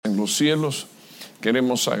los cielos.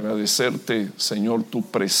 Queremos agradecerte, Señor, tu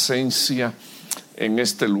presencia en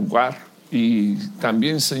este lugar y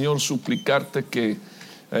también, Señor, suplicarte que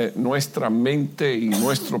nuestra mente y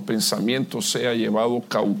nuestro pensamiento sea llevado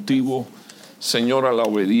cautivo, Señor, a la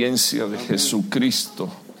obediencia de Jesucristo.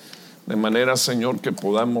 De manera, Señor, que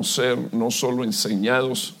podamos ser no solo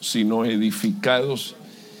enseñados, sino edificados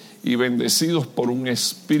y bendecidos por un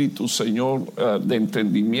espíritu, Señor, de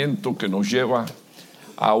entendimiento que nos lleva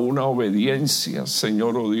a una obediencia,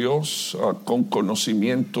 Señor, oh Dios, con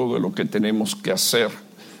conocimiento de lo que tenemos que hacer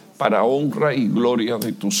para honra y gloria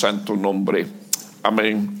de tu santo nombre.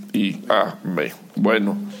 Amén y amén.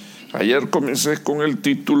 Bueno, ayer comencé con el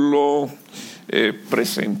título,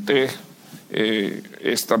 presenté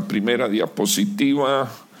esta primera diapositiva,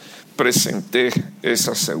 presenté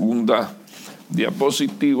esa segunda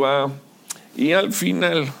diapositiva y al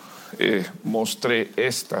final mostré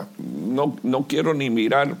esta. No quiero ni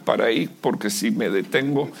mirar para ahí porque si me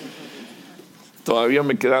detengo todavía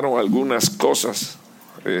me quedaron algunas cosas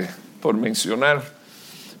por mencionar,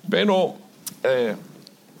 pero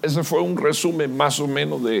ese fue un resumen más o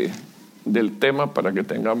menos del tema para que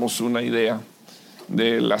tengamos una idea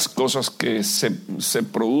de las cosas que se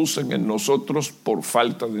producen en nosotros por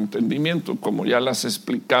falta de entendimiento. Como ya las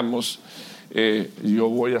explicamos, yo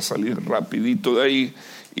voy a salir rapidito de ahí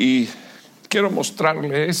y quiero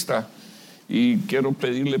mostrarle esta y quiero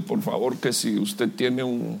pedirle por favor que si usted tiene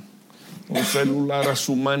un celular a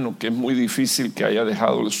su mano, que es muy difícil que haya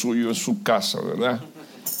dejado el suyo en su casa, ¿verdad?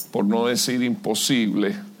 Por no decir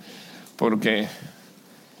imposible, porque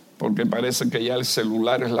parece que ya el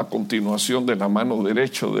celular es la continuación de la mano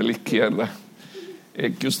derecha o de la izquierda.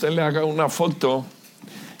 Que usted le haga una foto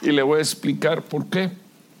y le voy a explicar por qué.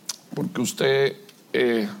 Porque usted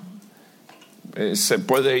se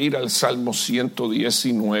puede ir al Salmo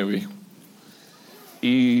 119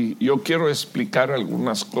 y yo quiero explicar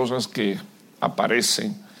algunas cosas que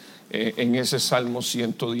aparecen en ese Salmo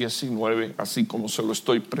 119, así como se lo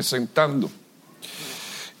estoy presentando.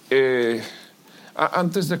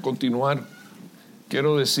 Antes de continuar,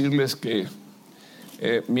 quiero decirles que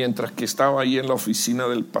mientras que estaba ahí en la oficina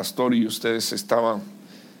del pastor y ustedes estaban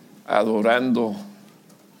adorando,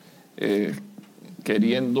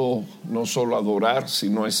 queriendo no solo adorar,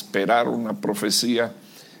 sino esperar una profecía,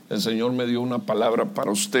 el Señor me dio una palabra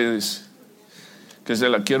para ustedes que se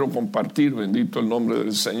la quiero compartir. Bendito el nombre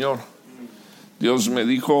del Señor. Dios me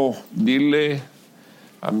dijo: dile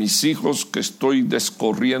a mis hijos que estoy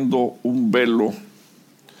descorriendo un velo,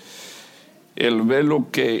 el velo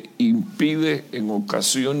que impide en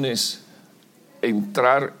ocasiones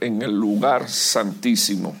entrar en el lugar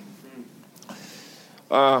santísimo.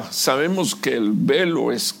 Sabemos que el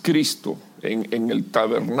velo es Cristo. En el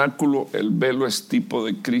tabernáculo el velo es tipo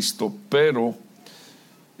de Cristo, pero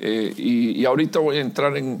y ahorita voy a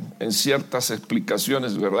entrar en ciertas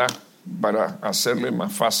explicaciones, ¿verdad?, para hacerle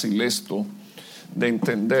más fácil esto de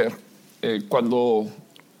entender. Cuando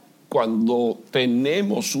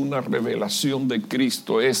tenemos una revelación de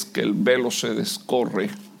Cristo es que el velo se descorre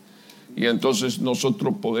y entonces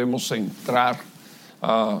nosotros podemos entrar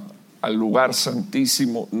al lugar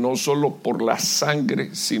santísimo, no solo por la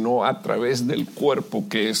sangre, sino a través del cuerpo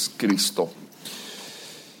que es Cristo.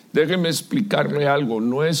 Déjeme explicarle algo.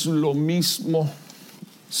 No es lo mismo,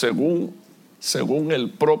 según el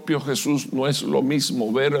propio Jesús, no es lo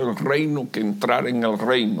mismo ver el reino que entrar en el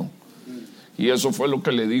reino. Y eso fue lo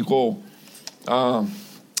que le dijo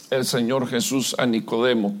el Señor Jesús a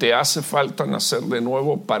Nicodemo: te hace falta nacer de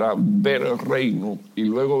nuevo para ver el reino. Y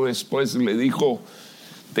luego después le dijo: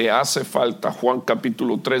 te hace falta, Juan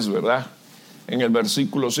capítulo 3, ¿verdad? En el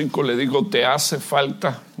versículo 5 le digo: te hace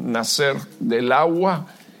falta nacer del agua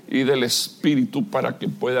y del Espíritu para que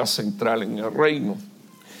puedas entrar en el reino.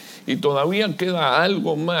 Y todavía queda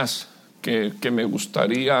algo más que me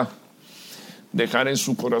gustaría dejar en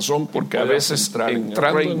su corazón, porque a veces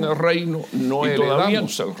entrando en el reino no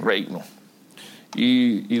heredamos el reino.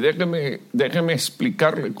 Y déjeme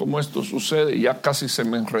explicarle cómo esto sucede. Ya casi se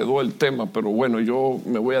me enredó el tema, pero bueno, yo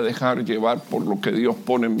me voy a dejar llevar por lo que Dios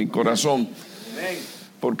pone en mi corazón,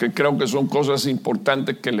 porque creo que son cosas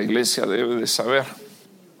importantes que la iglesia debe de saber.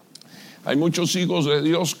 Hay muchos hijos de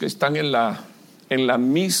Dios que están en la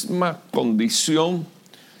misma condición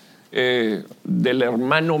del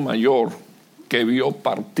hermano mayor que vio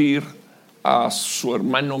partir a su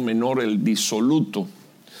hermano menor, el disoluto.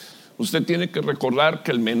 Usted tiene que recordar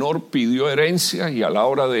que el menor pidió herencia y a la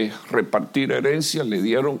hora de repartir herencia le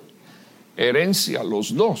dieron herencia a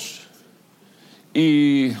los dos.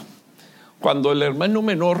 Y cuando el hermano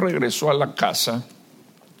menor regresó a la casa,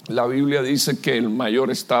 la Biblia dice que el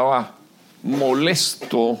mayor estaba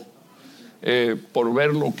molesto por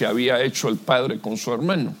ver lo que había hecho el padre con su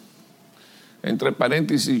hermano. Entre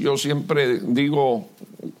paréntesis, yo siempre digo,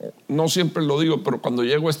 no siempre lo digo, pero cuando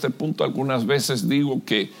llego a este punto algunas veces digo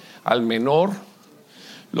que al menor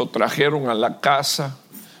lo trajeron a la casa,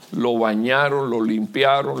 lo bañaron, lo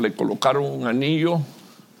limpiaron, le colocaron un anillo,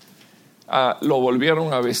 lo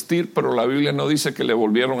volvieron a vestir, pero la Biblia no dice que le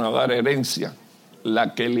volvieron a dar herencia.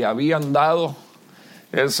 La que le habían dado,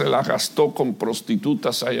 él se la gastó con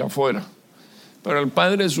prostitutas allá afuera. Pero el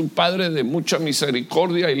padre es un padre de mucha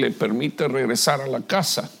misericordia y le permite regresar a la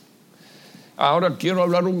casa. Ahora quiero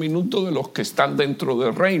hablar un minuto de los que están dentro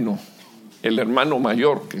del reino. El hermano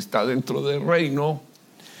mayor que está dentro del reino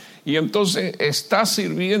y entonces está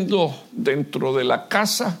sirviendo dentro de la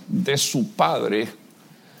casa de su padre.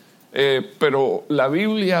 Pero la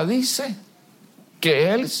Biblia dice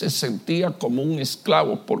que él se sentía como un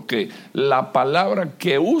esclavo, porque la palabra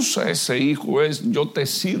que usa ese hijo es: yo te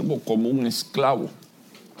sirvo como un esclavo.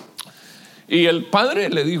 Y el padre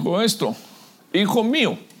le dijo esto: hijo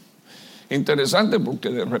mío. Interesante, porque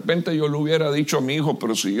de repente yo le hubiera dicho a mi hijo: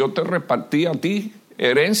 pero si yo te repartí a ti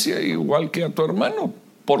herencia igual que a tu hermano,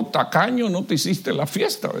 por tacaño no te hiciste la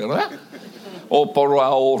fiesta, ¿verdad? O por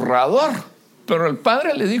ahorrador. Pero el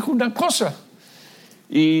padre le dijo una cosa,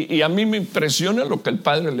 y a mí me impresiona lo que el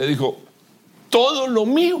padre le dijo: todo lo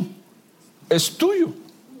mío es tuyo.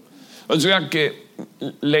 O sea que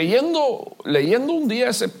leyendo un día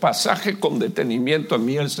ese pasaje con detenimiento, a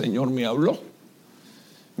mí el Señor me habló.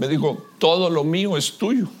 Me dijo: todo lo mío es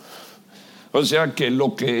tuyo. O sea que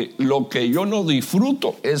lo que yo no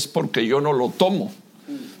disfruto es porque yo no lo tomo,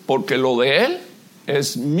 porque lo de Él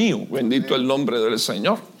es mío. Bendito el nombre del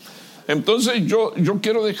Señor. Entonces yo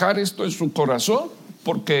quiero dejar esto en su corazón,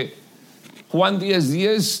 porque Juan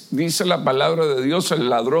 10:10 dice la palabra de Dios: el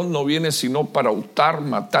ladrón no viene sino para hurtar,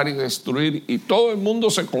 matar y destruir. Y todo el mundo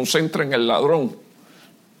se concentra en el ladrón,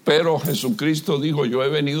 pero Jesucristo dijo: yo he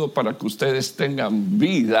venido para que ustedes tengan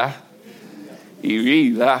vida y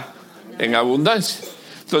vida en abundancia.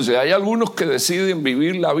 Entonces hay algunos que deciden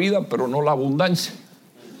vivir la vida pero no la abundancia.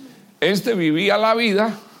 Este vivía la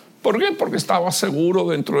vida. ¿Por qué? Porque estaba seguro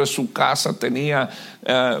dentro de su casa, tenía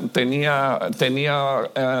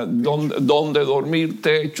donde dormir,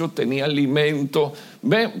 techo, tenía alimento,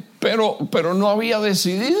 pero no había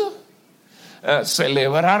decidido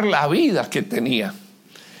celebrar la vida que tenía,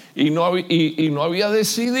 y no había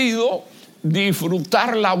decidido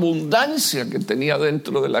disfrutar la abundancia que tenía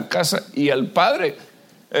dentro de la casa. Y el padre,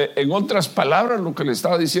 en otras palabras, lo que le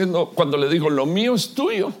estaba diciendo cuando le dijo: lo mío es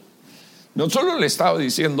tuyo, no solo le estaba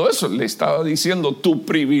diciendo eso, le estaba diciendo: tu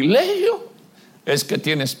privilegio es que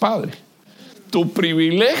tienes padre. Tu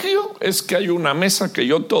privilegio es que hay una mesa que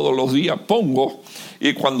yo todos los días pongo,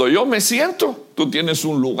 y cuando yo me siento, tú tienes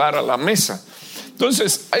un lugar a la mesa.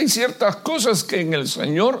 Entonces hay ciertas cosas que en el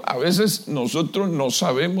Señor a veces nosotros no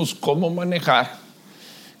sabemos cómo manejar,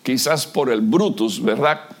 quizás por el Brutus,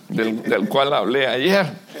 ¿verdad? Del cual hablé ayer,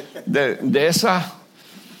 de esa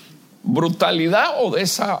brutalidad o de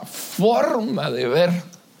esa forma de ver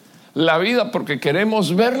la vida, porque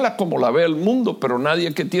queremos verla como la ve el mundo, pero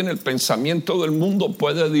nadie que tiene el pensamiento del mundo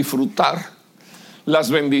puede disfrutar las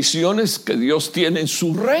bendiciones que Dios tiene en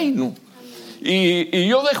su reino. Y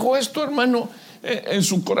yo dejo esto, hermano, en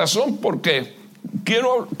su corazón, porque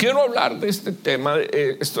quiero hablar de este tema.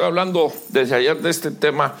 Estoy hablando desde ayer de este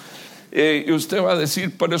tema, y usted va a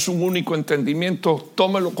decir: pero es un único entendimiento.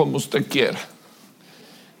 Tómelo como usted quiera,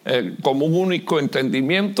 como un único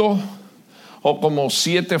entendimiento, o como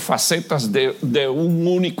 7 facetas de un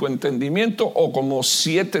único entendimiento, o como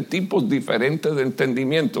 7 tipos diferentes de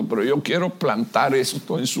entendimiento. Pero yo quiero plantar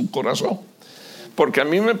esto en su corazón, porque a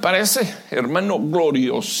mí me parece, hermano,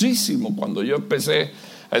 gloriosísimo cuando yo empecé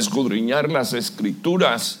a escudriñar las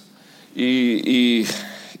Escrituras y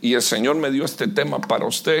el Señor me dio este tema para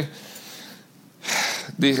usted.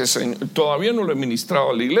 Dije: Señor, todavía no lo he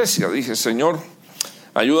ministrado a la iglesia. Dije: Señor,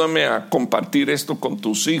 ayúdame a compartir esto con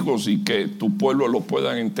tus hijos y que tu pueblo lo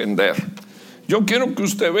puedan entender. Yo quiero que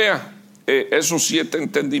usted vea esos 7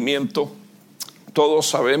 entendimientos. Todos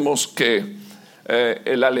sabemos que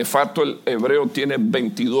el alefato, el hebreo, tiene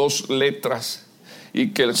 22 letras, y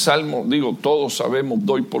que el salmo, todos sabemos,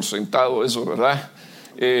 doy por sentado eso, ¿verdad?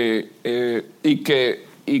 Y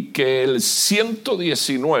que el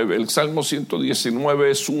 119, el salmo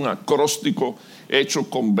 119 es un acróstico hecho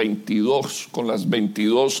con las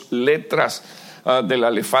 22 letras del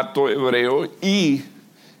alefato hebreo, y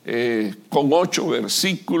con 8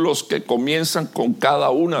 versículos que comienzan con cada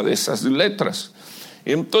una de esas letras.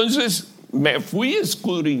 Entonces me fui a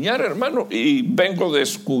escudriñar, hermano, y vengo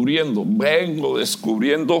descubriendo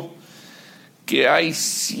que hay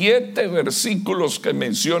 7 versículos que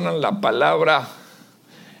mencionan la palabra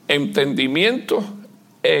entendimiento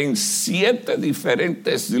en 7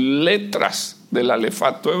 diferentes letras del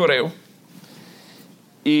alefato hebreo.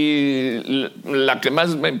 Y la que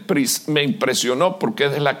más me impresionó, porque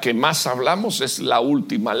es de la que más hablamos, es la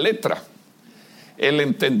última letra. El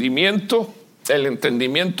entendimiento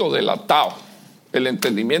de la Tao, el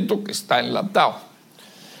entendimiento que está en la Tao.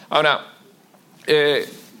 Ahora,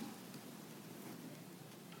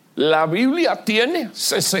 la Biblia tiene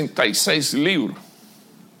 66 libros.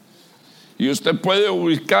 Y usted puede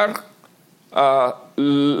ubicar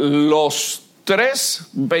los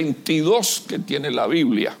 3:22 que tiene la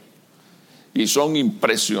Biblia. Y son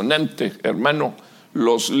impresionantes, hermano,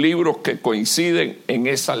 los libros que coinciden en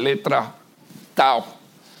esa letra Tao.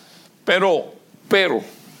 Pero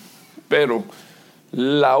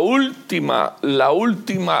la última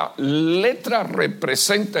letra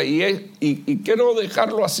representa, y quiero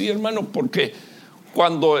dejarlo así, hermano, porque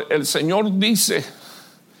cuando el Señor dice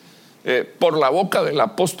por la boca del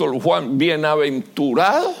apóstol Juan,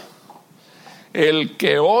 bienaventurado el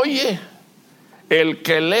que oye, el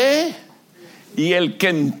que lee y el que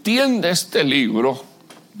entiende este libro,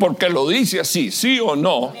 porque lo dice así, ¿sí o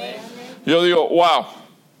no? Yo digo, wow.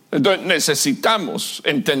 Entonces necesitamos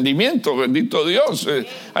entendimiento, bendito Dios.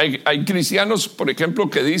 Hay cristianos, por ejemplo,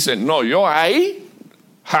 que dicen, no, yo ahí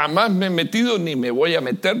jamás me he metido ni me voy a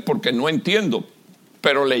meter porque no entiendo.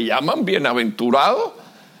 Pero le llaman bienaventurado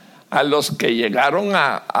a los que llegaron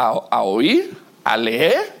a oír, a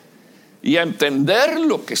leer y a entender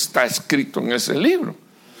lo que está escrito en ese libro.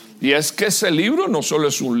 Y es que ese libro no solo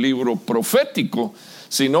es un libro profético,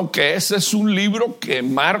 sino que ese es un libro que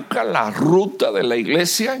marca la ruta de la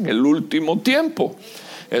iglesia en el último tiempo.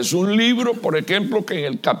 Es un libro, por ejemplo, que en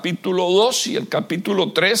el capítulo 2 y el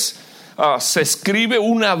capítulo 3 se escribe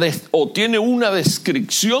tiene una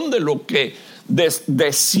descripción de lo que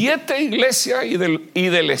de 7 iglesias y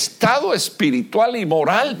del estado espiritual y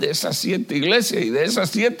moral de esas 7 iglesias. Y de esas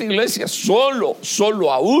 7 iglesias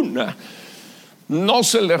solo a una no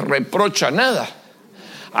se les reprocha nada.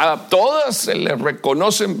 A todas se les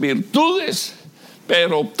reconocen virtudes,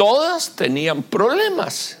 pero todas tenían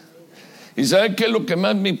problemas. ¿Y sabe qué es lo que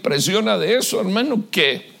más me impresiona de eso, hermano?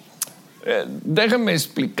 Que déjeme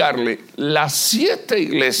explicarle, las 7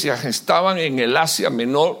 iglesias estaban en el Asia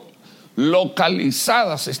Menor,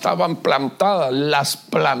 localizadas, estaban plantadas, las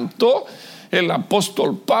plantó el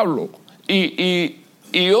apóstol Pablo. Y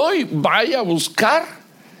hoy vaya a buscar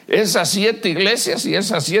esas 7 iglesias, y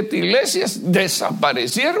esas 7 iglesias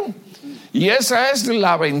desaparecieron. Y esa es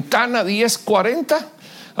la ventana 1040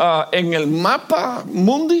 en el mapa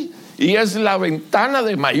mundi, y es la ventana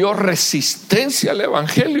de mayor resistencia al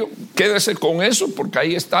evangelio. Quédese con eso, porque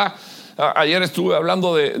ahí está. Ayer estuve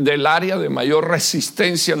hablando del área de mayor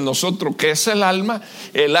resistencia en nosotros, que es el alma.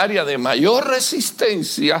 El área de mayor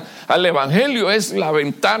resistencia al evangelio es la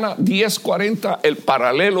ventana 1040, el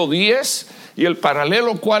paralelo 10 y el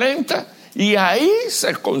paralelo 40, y ahí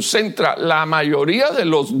se concentra la mayoría de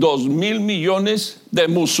los 2,000 millones de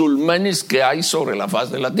musulmanes que hay sobre la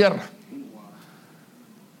faz de la tierra.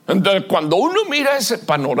 Entonces, cuando uno mira ese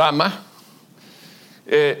panorama,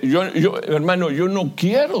 hermano, yo no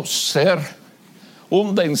quiero ser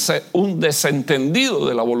un desentendido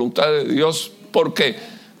de la voluntad de Dios,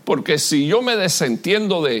 porque si yo me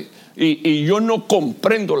desentiendo y yo no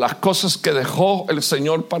comprendo las cosas que dejó el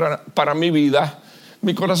Señor para mi vida,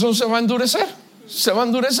 mi corazón se va a endurecer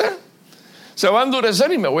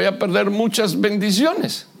y me voy a perder muchas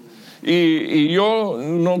bendiciones. Y yo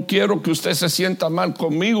no quiero que usted se sienta mal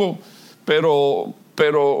conmigo, pero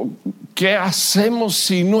 ¿qué hacemos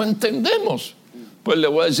si no entendemos? Pues le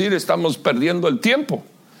voy a decir, estamos perdiendo el tiempo.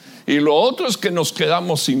 Y lo otro es que nos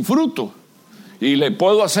quedamos sin fruto. Y le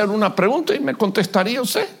puedo hacer una pregunta y me contestaría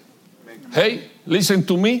usted. Hey, listen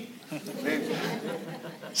to me.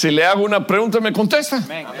 Si le hago una pregunta, ¿me contesta?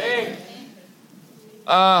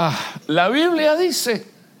 La Biblia dice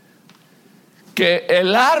que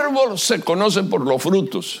el árbol se conoce por los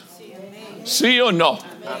frutos. ¿Sí o no?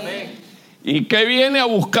 Amén. ¿Y qué viene a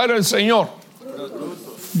buscar el Señor?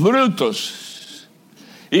 Frutos.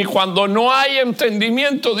 Y cuando no hay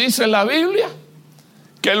entendimiento, dice la Biblia,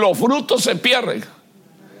 que los frutos se pierden.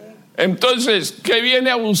 Entonces, ¿qué viene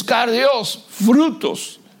a buscar Dios?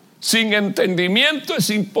 Frutos. Sin entendimiento es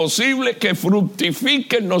imposible que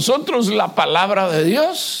fructifique en nosotros la palabra de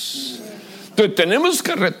Dios. Entonces tenemos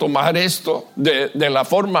que retomar esto de la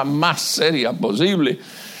forma más seria posible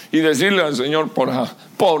y decirle al Señor,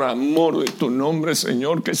 por amor de tu nombre,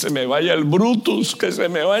 Señor, que se me vaya el Brutus, que se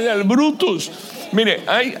me vaya el Brutus. Mire,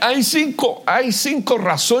 hay cinco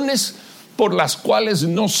razones por las cuales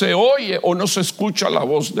no se oye o no se escucha la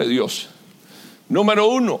voz de Dios. Número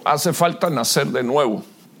 1, hace falta nacer de nuevo.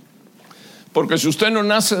 Porque si usted no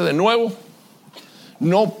nace de nuevo,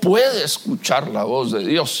 no puede escuchar la voz de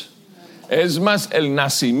Dios. Es más, el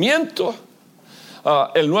nacimiento,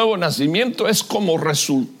 el nuevo nacimiento es como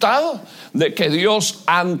resultado de que Dios,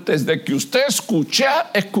 antes de que usted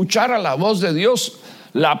escuchara la voz de Dios,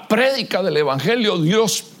 la prédica del evangelio,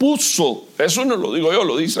 Dios puso, eso no lo digo yo,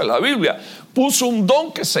 lo dice la Biblia, puso un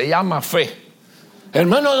don que se llama fe.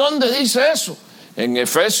 Hermano, ¿dónde dice eso? En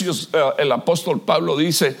Efesios, el apóstol Pablo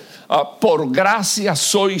dice, por gracia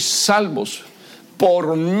sois salvos,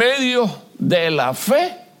 por medio de la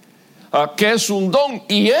fe, que es un don,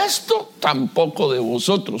 y esto tampoco de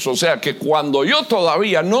vosotros. O sea que cuando yo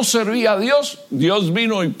todavía no servía a Dios, Dios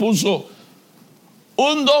vino y puso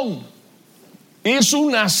un don, hizo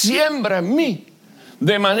una siembra en mí,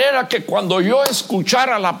 de manera que cuando yo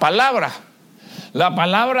escuchara la palabra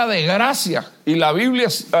de gracia, y la Biblia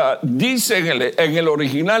dice en el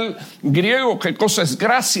original griego qué cosa es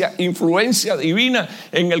gracia, influencia divina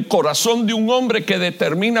en el corazón de un hombre que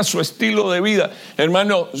determina su estilo de vida.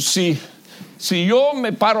 Hermano, si yo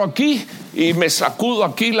me paro aquí y me sacudo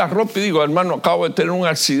aquí la ropa y digo, hermano, acabo de tener un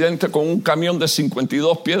accidente con un camión de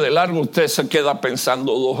 52 pies de largo, usted se queda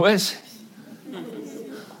pensando 2 veces.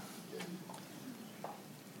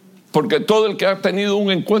 Porque todo el que ha tenido un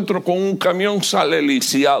encuentro con un camión sale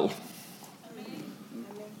lisiado.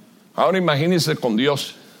 Ahora imagínense con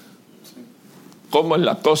Dios. ¿Cómo es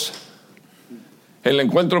la cosa? El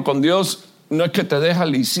encuentro con Dios no es que te deja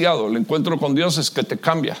lisiado. El encuentro con Dios es que te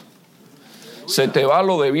cambia. Se te va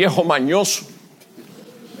lo de viejo mañoso,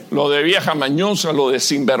 lo de vieja mañosa, lo de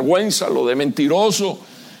sinvergüenza, lo de mentiroso.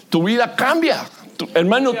 Tu vida cambia.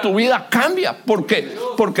 Hermano, tu vida cambia.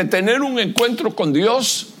 Porque tener un encuentro con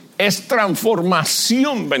Dios es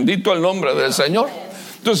transformación, bendito el nombre del Señor.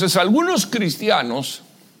 Entonces, algunos cristianos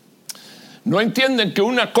no entienden que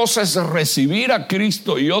una cosa es recibir a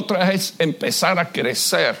Cristo y otra es empezar a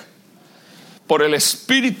crecer por el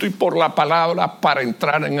Espíritu y por la palabra para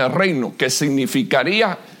entrar en el reino, que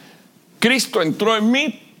significaría, Cristo entró en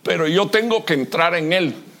mí, pero yo tengo que entrar en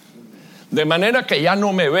Él. De manera que ya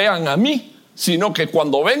no me vean a mí, sino que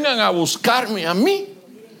cuando vengan a buscarme a mí,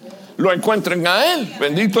 lo encuentren a Él.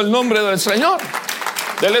 Bendito el nombre del Señor.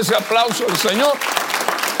 Denle ese aplauso al Señor.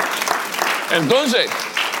 Entonces,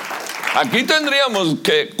 aquí tendríamos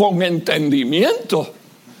que, con entendimiento,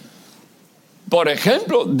 por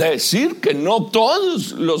ejemplo, decir que no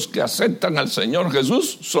todos los que aceptan al Señor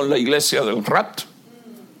Jesús son la iglesia del rapto.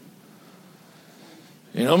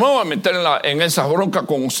 Y no me voy a meter en esa bronca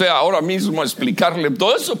con usted ahora mismo a explicarle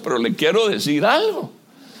todo eso, pero le quiero decir algo.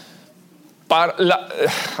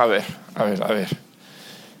 A ver.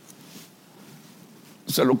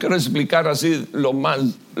 Se lo quiero explicar así, lo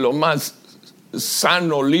más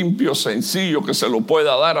sano, limpio, sencillo que se lo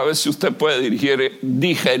pueda dar, a ver si usted puede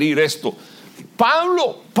digerir esto.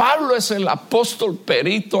 Pablo es el apóstol,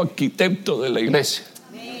 perito, arquitecto de la iglesia.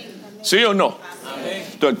 ¿Sí o no?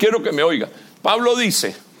 Entonces quiero que me oiga. Pablo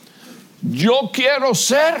dice, yo quiero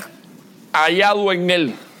ser hallado en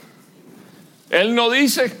Él. Él no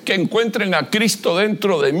dice que encuentren a Cristo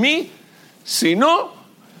dentro de mí, sino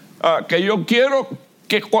que yo quiero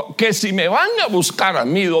que si me van a buscar a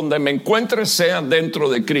mí, donde me encuentre, sean dentro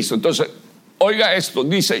de Cristo. Entonces, oiga esto,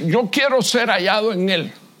 dice, yo quiero ser hallado en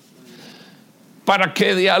Él, para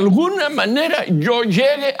que de alguna manera yo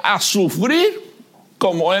llegue a sufrir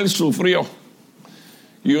como Él sufrió.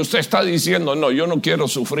 Y usted está diciendo, no, yo no quiero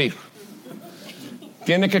sufrir.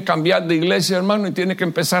 Tiene que cambiar de iglesia, hermano, y tiene que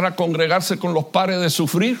empezar a congregarse con los pares de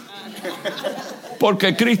sufrir.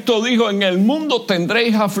 Porque Cristo dijo, en el mundo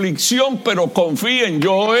tendréis aflicción, pero confíen,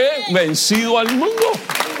 yo he vencido al mundo.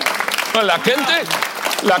 Pues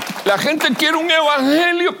la gente quiere un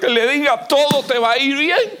evangelio que le diga, todo te va a ir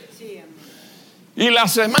bien. Y la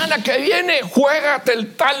semana que viene, juégate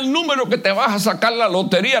el tal número que te vas a sacar la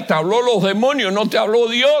lotería. Te habló los demonios, no te habló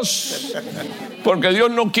Dios. Porque Dios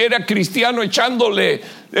no quiere a cristiano echándole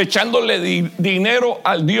dinero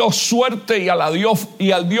al Dios suerte y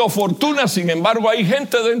al Dios fortuna. Sin embargo, hay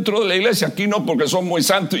gente dentro de la iglesia, aquí no porque son muy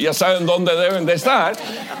santos y ya saben dónde deben de estar,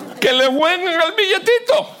 que le juegan al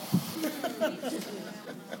billetito.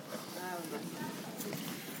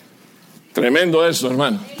 Tremendo eso,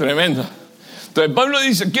 hermano, tremendo. Entonces Pablo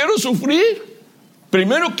dice, quiero sufrir,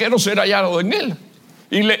 primero quiero ser hallado en Él.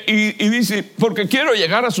 Y dice, porque quiero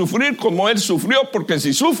llegar a sufrir como Él sufrió, porque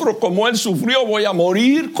si sufro como Él sufrió, voy a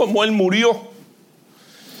morir como Él murió.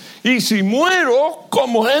 Y si muero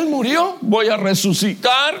como Él murió, voy a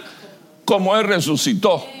resucitar como Él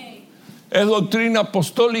resucitó. ¿Es doctrina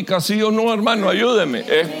apostólica, sí o no, hermano? Ayúdeme.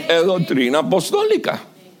 Es doctrina apostólica.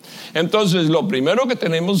 Entonces, lo primero que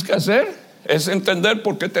tenemos que hacer es entender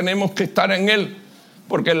por qué tenemos que estar en Él.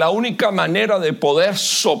 Porque la única manera de poder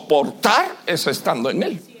soportar es estando en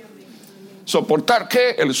Él. ¿Soportar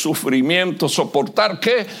qué? El sufrimiento. ¿Soportar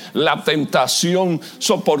qué? La tentación.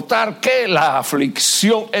 ¿Soportar qué? La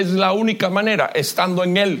aflicción. Es la única manera, estando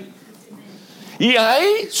en Él. Y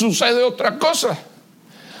ahí sucede otra cosa.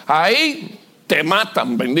 Ahí te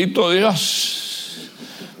matan, bendito Dios.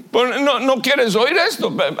 No quieres oír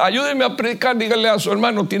esto. Ayúdeme a predicar. Dígale a su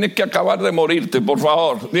hermano: tienes que acabar de morirte, por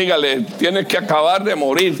favor. Dígale: tienes que acabar de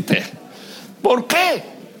morirte. ¿Por qué?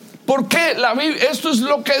 Porque esto es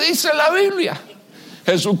lo que dice la Biblia.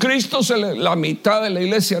 Jesucristo, la mitad de la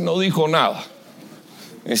iglesia no dijo nada.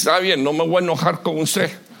 Está bien, no me voy a enojar con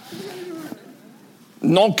usted.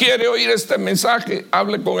 No quiere oír este mensaje,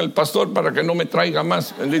 hable con el pastor para que no me traiga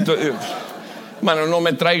más. Bendito Dios. Hermano, no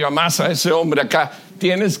me traiga más a ese hombre acá.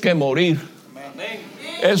 Tienes que morir.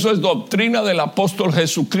 Eso es doctrina del apóstol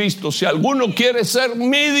Jesucristo. Si alguno quiere ser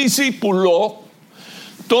mi discípulo,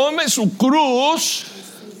 tome su cruz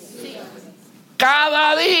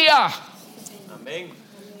cada día.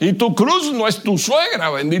 Y tu cruz no es tu suegra,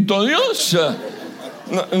 bendito Dios.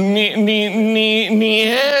 Ni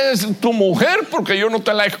es tu mujer, porque yo no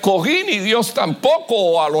te la escogí, ni Dios tampoco.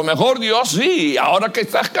 O a lo mejor Dios sí. Ahora que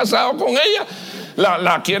estás casado con ella,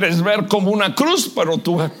 la quieres ver como una cruz, pero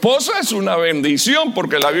tu esposa es una bendición,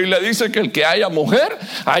 porque la Biblia dice que el que haya mujer,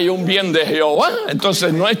 hay un bien de Jehová.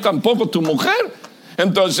 Entonces no es tampoco tu mujer.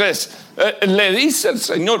 Entonces le dice el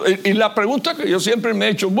Señor, y la pregunta que yo siempre me he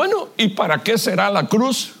hecho: bueno, ¿y para qué será la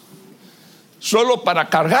cruz? ¿Solo para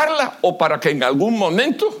cargarla o para que en algún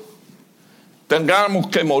momento tengamos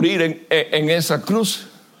que morir en esa cruz?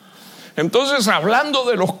 Entonces, hablando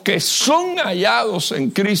de los que son hallados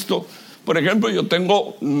en Cristo, por ejemplo, yo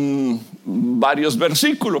tengo varios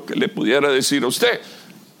versículos que le pudiera decir a usted.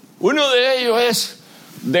 Uno de ellos es: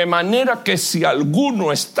 de manera que si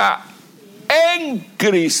alguno está en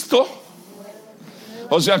Cristo,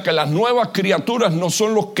 o sea que las nuevas criaturas no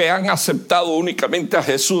son los que han aceptado únicamente a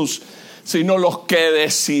Jesús, sino los que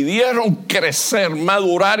decidieron crecer,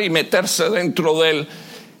 madurar y meterse dentro de Él.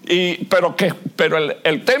 Pero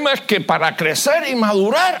el tema es que para crecer y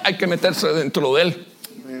madurar hay que meterse dentro de Él.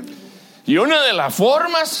 Y una de las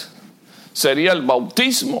formas sería el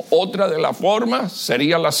bautismo, otra de las formas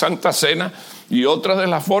sería la Santa Cena, y otra de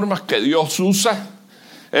las formas que Dios usa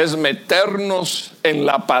es meternos en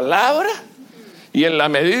la palabra. Y en la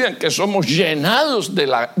medida en que somos llenados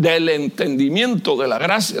del entendimiento, de la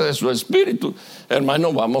gracia de su Espíritu,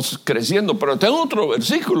 hermano, vamos creciendo. Pero tengo otro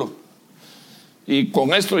versículo, y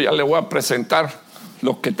con esto ya le voy a presentar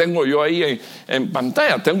los que tengo yo ahí en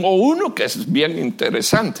pantalla. Tengo uno que es bien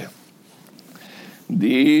interesante.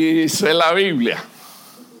 Dice la Biblia: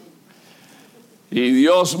 y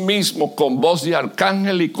Dios mismo, con voz de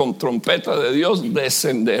arcángel y con trompeta de Dios,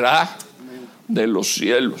 descenderá de los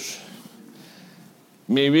cielos.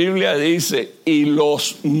 Mi Biblia dice: y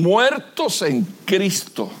los muertos en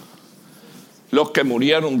Cristo, los que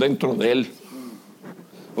murieron dentro de Él.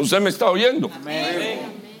 ¿Usted me está oyendo? Amén.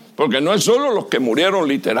 Porque no es solo los que murieron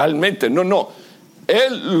literalmente, no.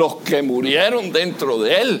 Los que murieron dentro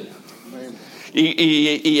de Él.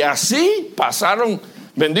 Y así pasaron,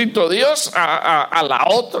 bendito Dios, a la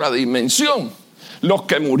otra dimensión. Los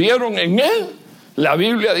que murieron en Él, la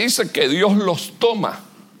Biblia dice que Dios los toma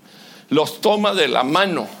de la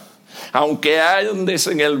mano. Aunque andes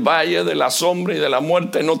en el valle de la sombra y de la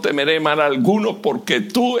muerte, no temeré mal alguno, porque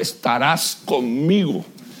tú estarás conmigo.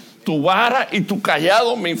 Tu vara y tu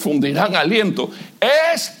cayado me infundirán aliento.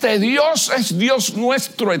 Este Dios es Dios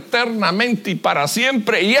nuestro eternamente y para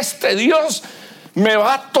siempre. Y este Dios me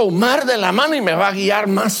va a tomar de la mano y me va a guiar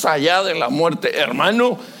más allá de la muerte.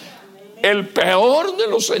 Hermano, el peor de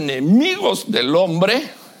los enemigos del hombre,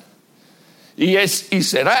 y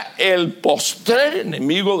será el postrer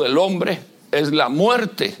enemigo del hombre, es la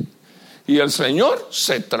muerte. Y el Señor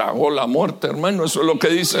se tragó la muerte, hermano. Eso es lo que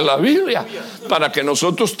dice la Biblia, para que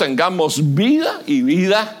nosotros tengamos vida y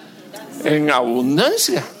vida en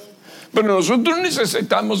abundancia. Pero nosotros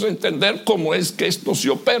necesitamos entender cómo es que esto se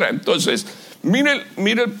opera. Entonces, mire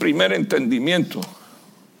el primer entendimiento.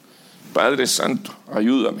 Padre Santo,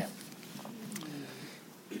 ayúdame.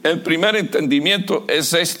 El primer entendimiento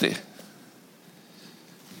es este.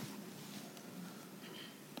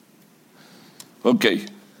 Ok,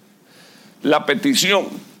 la petición.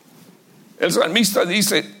 El salmista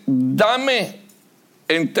dice: dame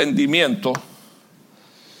entendimiento.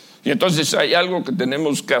 Y entonces hay algo que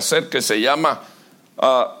tenemos que hacer que se llama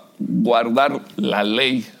guardar la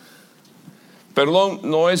ley. Perdón,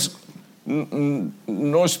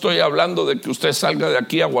 no estoy hablando de que usted salga de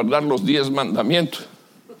aquí a guardar los 10 mandamientos.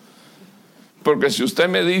 Porque si usted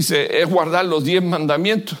me dice, es guardar los 10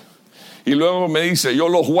 mandamientos, y luego me dice, yo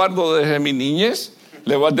los guardo desde mi niñez,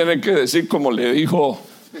 le voy a tener que decir como le dijo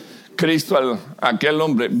Cristo a aquel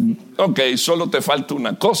hombre: ok, solo te falta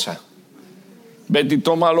una cosa. Vete y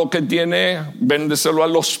toma lo que tiene, véndeselo a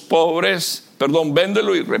los pobres,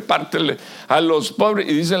 véndelo y repártele a los pobres.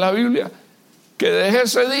 Y dice la Biblia que desde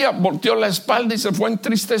ese día volteó la espalda y se fue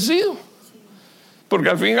entristecido. Porque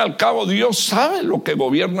al fin y al cabo Dios sabe lo que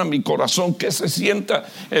gobierna mi corazón, qué se sienta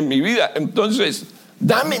en mi vida. Entonces,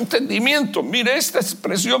 dame entendimiento. Mire esta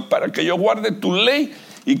expresión: para que yo guarde tu ley.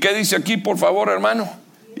 ¿Y qué dice aquí, por favor, hermano?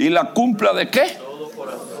 ¿Y la cumpla de qué? Todo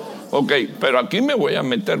corazón. Ok, pero aquí me voy a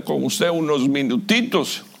meter con usted unos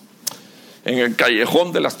minutitos en el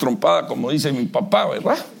callejón de las trompadas, como dice mi papá,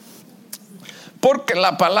 ¿verdad? Porque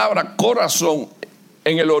la palabra corazón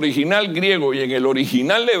en el original griego y en el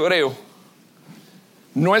original hebreo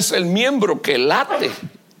no es el miembro que late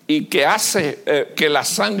y que hace que la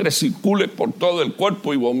sangre circule por todo el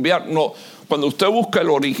cuerpo y bombear. No, cuando usted busca el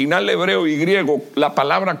original hebreo y griego, la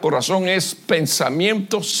palabra corazón es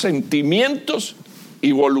pensamientos, sentimientos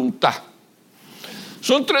y voluntad.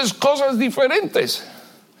 Son 3 cosas diferentes.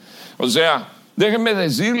 O sea, déjeme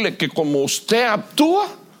decirle que como usted actúa,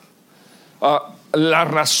 la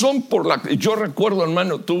razón por la que yo recuerdo,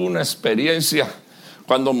 hermano, tuve una experiencia.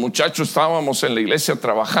 Cuando muchachos estábamos en la iglesia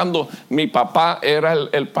trabajando, mi papá era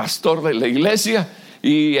el pastor de la iglesia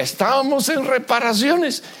y estábamos en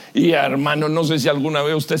reparaciones. Y hermano, no sé si alguna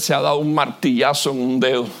vez usted se ha dado un martillazo en un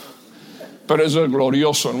dedo, pero eso es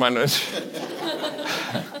glorioso, hermano.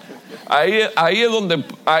 Ahí es donde,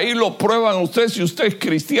 ahí lo prueban usted si usted es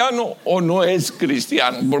cristiano o no es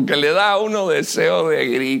cristiano, porque le da a uno deseo de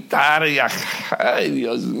gritar y ay,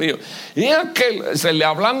 Dios mío, y es que se le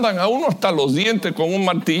ablandan a uno hasta los dientes con un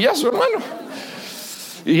martillazo, hermano.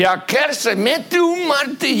 Y aquel se mete un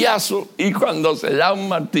martillazo, y cuando se da un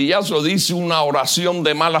martillazo dice una oración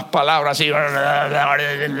de malas palabras y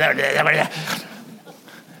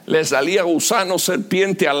le salía gusano,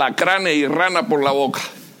 serpiente, alacranes y rana por la boca.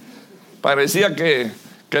 Parecía que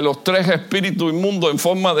los 3 espíritus inmundos en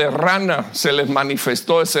forma de rana se les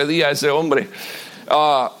manifestó ese día a ese hombre.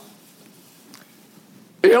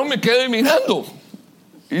 Y yo me quedé mirando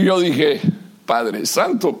y yo dije: Padre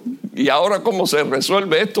Santo, ¿y ahora cómo se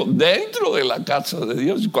resuelve esto dentro de la casa de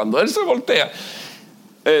Dios? Y cuando él se voltea,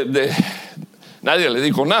 nadie le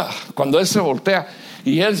dijo nada. Cuando él se voltea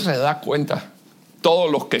y él se da cuenta,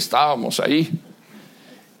 todos los que estábamos ahí,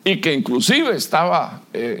 y que inclusive estaba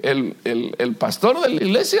el pastor de la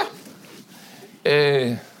iglesia,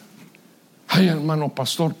 ay, hermano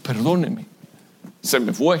pastor, perdóneme, se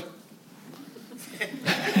me fue.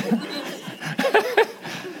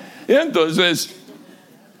 Y entonces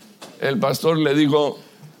el pastor le dijo: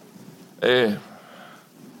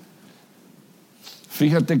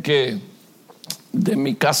 fíjate que de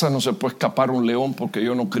mi casa no se puede escapar un león, porque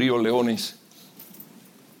yo no crío leones.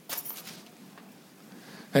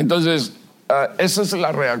 Entonces, esa es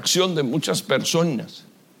la reacción de muchas personas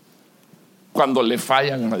cuando le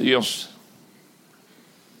fallan a Dios.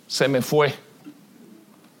 Se me fue.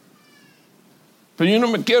 Pero yo no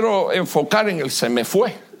me quiero enfocar en el se me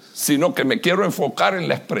fue, sino que me quiero enfocar en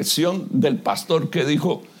la expresión del pastor que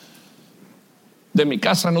dijo: de mi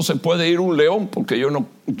casa no se puede ir un león, porque yo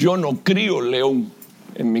no crío león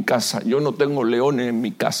en mi casa, yo no tengo leones en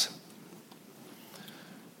mi casa.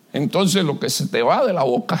 Entonces lo que se te va de la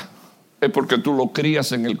boca es porque tú lo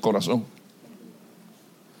crías en el corazón.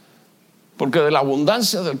 Porque de la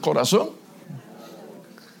abundancia del corazón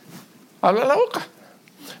habla la boca.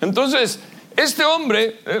 Entonces este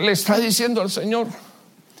hombre le está diciendo al Señor: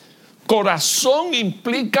 corazón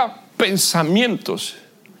implica pensamientos,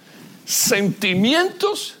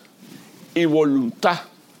 sentimientos y voluntad.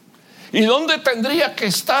 ¿Y dónde tendría que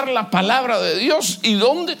estar la palabra de Dios? ¿Y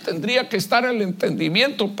dónde tendría que estar el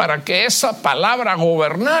entendimiento para que esa palabra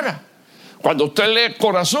gobernara? Cuando usted lee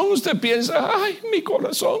corazón, usted piensa: ay, mi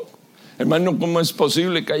corazón. Hermano, ¿cómo es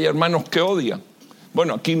posible que haya hermanos que odian?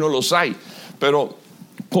 Bueno, aquí no los hay, pero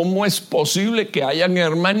 ¿cómo es posible que hayan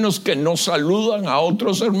hermanos que no saludan a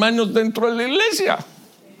otros hermanos dentro de la iglesia?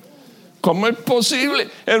 ¿Cómo es posible?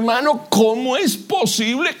 Hermano, ¿cómo es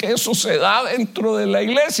posible que eso se da dentro de la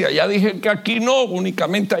iglesia? Ya dije que aquí no,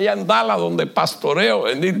 únicamente allá en Dallas donde pastoreo,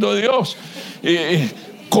 bendito Dios.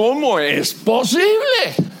 ¿Cómo es posible?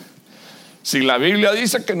 Si la Biblia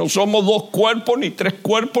dice que no somos 2 cuerpos, ni 3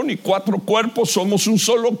 cuerpos, ni 4 cuerpos, somos un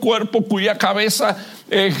solo cuerpo cuya cabeza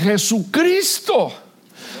es Jesucristo.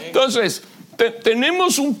 Entonces,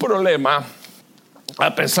 tenemos un problema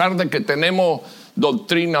A pesar de que tenemos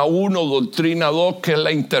doctrina 1, doctrina 2, que es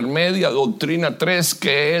la intermedia, doctrina 3,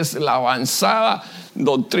 que es la avanzada,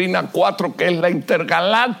 doctrina 4, que es la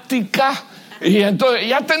intergaláctica. Y entonces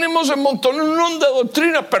ya tenemos un montón de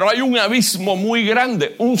doctrinas, pero hay un abismo muy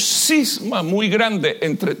grande, un cisma muy grande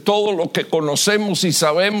entre todo lo que conocemos y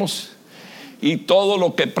sabemos y todo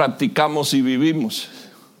lo que practicamos y vivimos.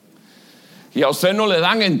 Y a usted no le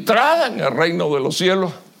dan entrada en el reino de los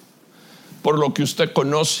cielos por lo que usted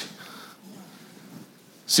conoce,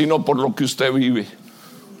 sino por lo que usted vive.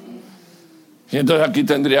 Y entonces aquí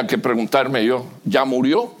tendría que preguntarme yo, ¿ya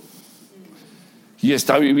murió? ¿Y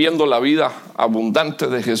está viviendo la vida abundante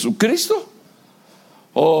de Jesucristo?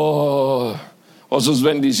 ¿O sus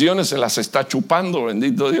bendiciones se las está chupando,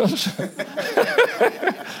 bendito Dios?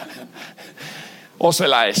 ¿O se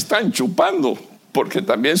las están chupando? Porque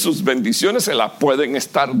también sus bendiciones se las pueden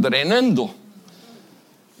estar drenando.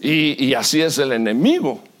 Y así es el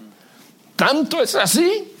enemigo. Tanto es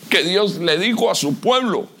así que Dios le dijo a su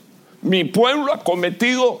pueblo: mi pueblo ha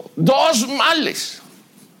cometido 2 males.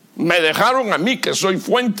 Me dejaron a mí, que soy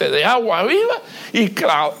fuente de agua viva,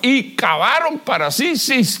 y cavaron para sí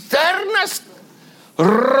cisternas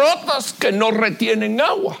rotas que no retienen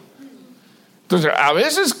agua. Entonces, a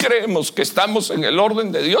veces creemos que estamos en el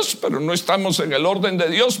orden de Dios, pero no estamos en el orden de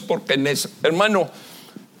Dios, porque, hermano,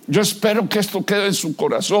 yo espero que esto quede en su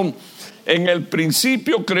corazón. En el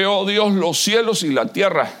principio creó Dios los cielos y la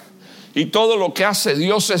tierra, y todo lo que hace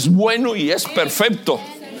Dios es bueno y es perfecto.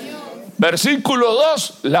 Versículo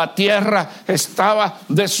 2, la tierra estaba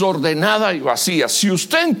desordenada y vacía. Si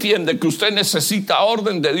usted entiende que usted necesita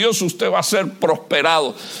orden de Dios, usted va a ser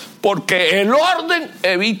prosperado, porque el orden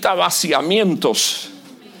evita vaciamientos.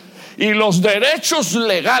 Y los derechos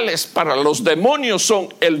legales para los demonios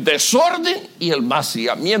son el desorden y el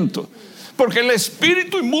vaciamiento. Porque el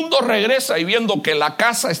espíritu inmundo regresa y viendo que la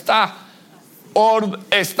casa está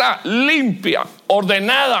limpia,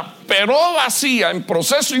 ordenada, pero vacía, en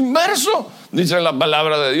proceso inmerso, dice la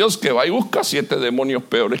palabra de Dios que va y busca 7 demonios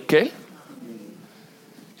peores que él.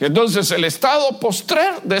 Y entonces el estado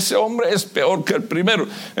postrer de ese hombre es peor que el primero.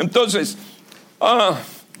 Entonces,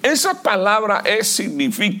 esa palabra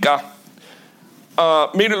significa,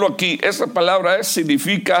 mírenlo aquí, esa palabra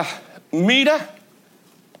significa mira.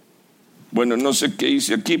 Bueno, no sé qué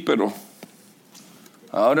hice aquí, pero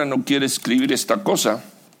ahora no quiere escribir esta cosa.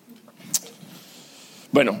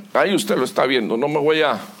 Bueno, ahí usted lo está viendo. No me voy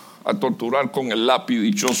a torturar con el lápiz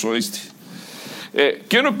dichoso este.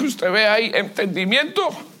 Quiero que usted vea ahí entendimiento,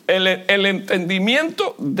 el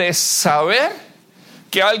entendimiento de saber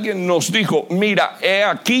que alguien nos dijo: mira, he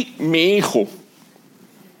aquí mi hijo.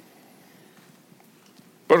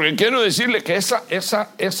 Porque quiero decirle que esa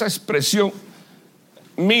expresión,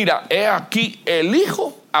 mira, he aquí el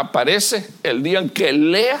hijo, aparece el día en que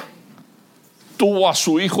Lea tuvo a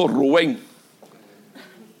su hijo Rubén.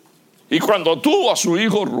 Y cuando tuvo a su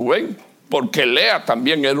hijo Rubén, porque Lea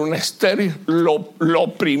también era una estéril,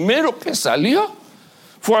 lo primero que salió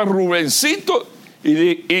fue Rubencito,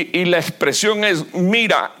 y la expresión es: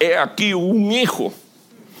 mira, he aquí un hijo.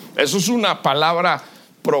 Eso es una palabra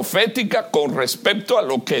profética con respecto a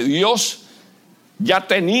lo que Dios ya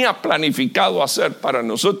tenía planificado hacer para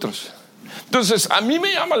nosotros. Entonces, a mí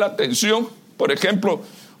me llama la atención, por ejemplo,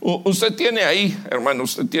 usted tiene ahí, hermano,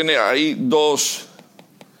 usted tiene ahí 2.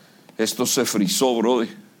 Esto se frizó, brother.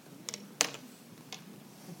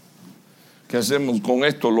 ¿Qué hacemos con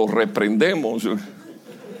esto? Lo reprendemos.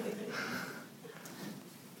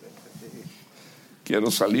 Quiero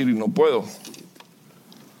salir y no puedo.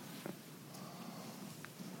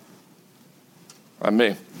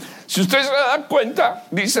 Amén. Si usted se da cuenta,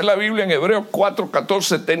 dice la Biblia en Hebreos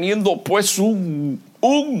 4:14, teniendo pues un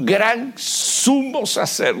gran sumo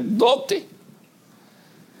sacerdote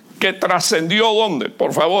que trascendió, ¿dónde?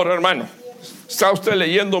 Por favor, hermano, está usted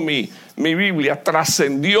leyendo mi Biblia.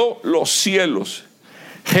 Trascendió los cielos.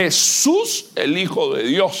 Jesús, el Hijo de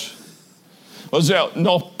Dios. O sea,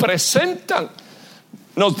 nos presentan,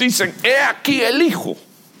 nos dicen: he aquí el Hijo,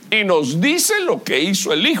 y nos dice lo que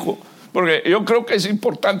hizo el Hijo. Porque yo creo que es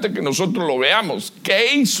importante que nosotros lo veamos.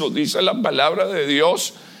 ¿Qué hizo? Dice la palabra de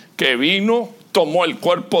Dios que vino, tomó el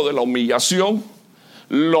cuerpo de la humillación,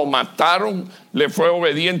 lo mataron, le fue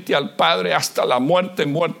obediente al Padre hasta la muerte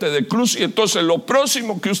de cruz. Y entonces lo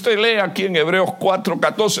próximo que usted lee aquí en Hebreos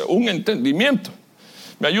 4:14, un entendimiento.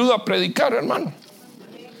 ¿Me ayuda a predicar, hermano?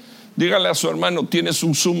 Dígale a su hermano: tienes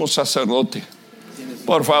un sumo sacerdote.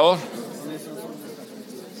 Por favor.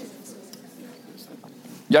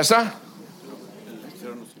 ¿Ya está?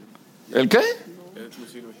 ¿El qué?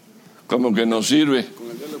 ¿Cómo que no sirve?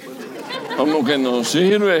 ¿Cómo que no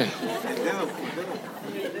sirve?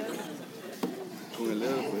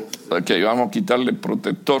 Ok, vamos a quitarle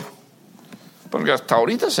protector. Porque hasta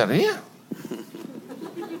ahorita se ría.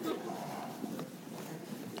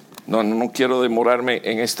 No quiero demorarme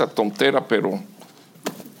en esta tontera, pero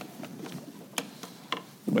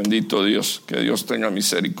bendito Dios, que Dios tenga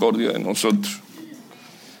misericordia de nosotros.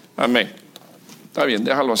 Amén. Está bien,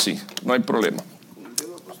 déjalo así, no hay problema.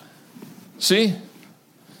 ¿Sí?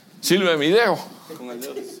 ¿Sirve mi dedo?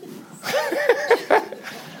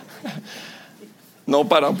 No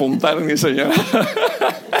para apuntar ni señalar.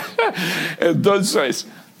 Entonces,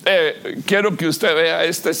 quiero que usted vea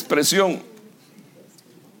esta expresión.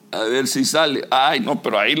 A ver si sale. Ay, no,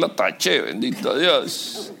 pero ahí la taché, bendito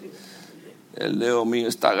Dios. El dedo mío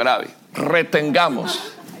está grave. Retengamos.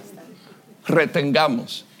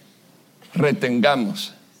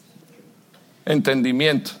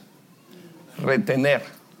 Entendimiento. Retener.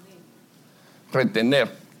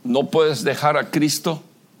 No puedes dejar a Cristo,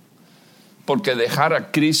 porque dejar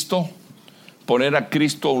a Cristo, poner a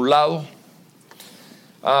Cristo a un lado,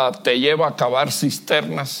 te lleva a cavar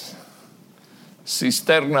cisternas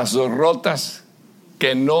rotas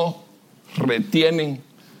que no retienen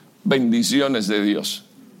bendiciones de Dios.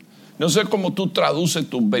 No sé cómo tú traduces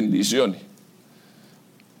tus bendiciones.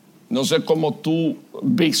 No sé cómo tú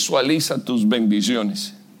visualizas tus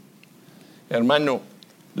bendiciones. Hermano,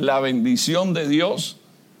 la bendición de Dios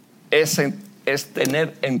es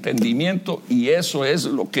tener entendimiento, y eso es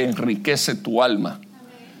lo que enriquece tu alma.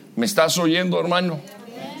 ¿Me estás oyendo, hermano?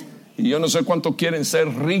 Y yo no sé cuántos quieren ser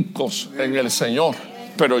ricos en el Señor,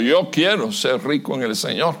 pero yo quiero ser rico en el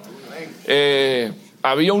Señor.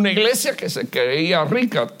 Había una iglesia que se creía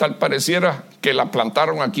rica, tal pareciera que la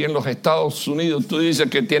plantaron aquí en los Estados Unidos. Tú dices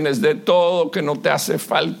que tienes de todo, que no te hace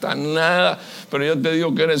falta nada, pero yo te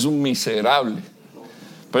digo que eres un miserable.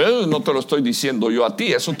 Pero eso no te lo estoy diciendo yo a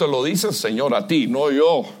ti, eso te lo dice el Señor a ti, no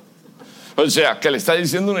yo. O sea, que le está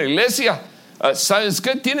diciendo una iglesia, ¿sabes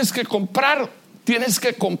qué? Tienes que comprar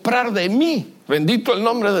de mí. Bendito el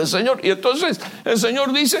nombre del Señor. Y entonces el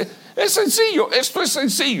Señor dice, es sencillo, esto es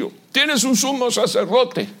sencillo. Tienes un sumo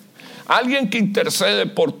sacerdote, alguien que intercede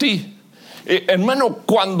por ti. Hermano,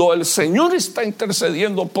 cuando el Señor está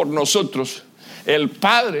intercediendo por nosotros, el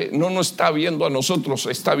Padre no nos está viendo a nosotros,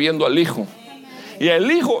 está viendo al Hijo. Y el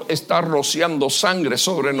Hijo está rociando sangre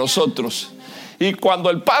sobre nosotros. Y cuando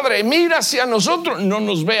el Padre mira hacia nosotros, no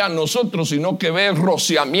nos ve a nosotros, sino que ve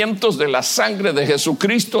rociamientos de la sangre de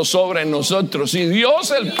Jesucristo sobre nosotros. Y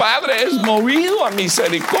Dios el Padre es movido a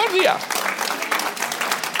misericordia.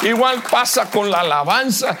 Igual pasa con la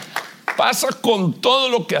alabanza, pasa con todo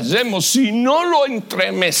lo que hacemos. Si no lo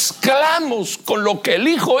entremezclamos con lo que el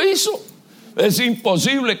Hijo hizo, es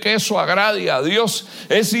imposible que eso agrade a Dios.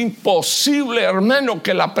 Es imposible, hermano,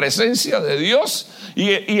 que la presencia de Dios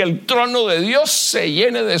y el trono de Dios se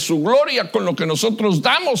llene de su gloria con lo que nosotros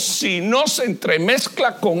damos, si no se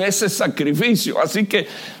entremezcla con ese sacrificio. Así que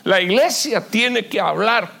la iglesia tiene que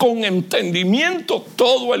hablar con entendimiento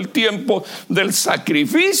todo el tiempo del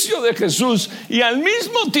sacrificio de Jesús, y al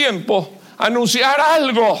mismo tiempo anunciar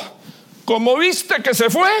algo. Como viste que se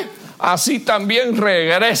fue, así también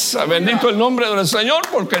regresa. Bendito el nombre del Señor,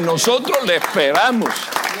 porque nosotros le esperamos.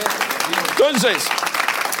 Entonces,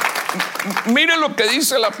 mire lo que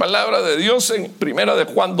dice la palabra de Dios en 1 de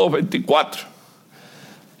Juan 2:24.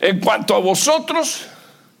 En cuanto a vosotros,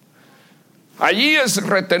 allí es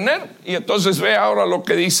retener. Y entonces ve ahora lo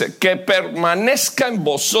que dice: que permanezca en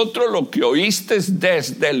vosotros lo que oísteis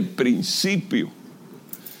desde el principio.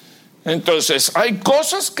 Entonces hay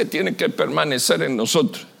cosas que tienen que permanecer en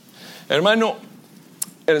nosotros. Hermano,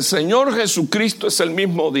 el Señor Jesucristo es el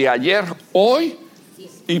mismo de ayer, hoy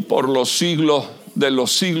y por los siglos de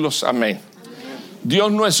los siglos. Amén.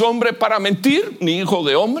 Dios no es hombre para mentir, ni hijo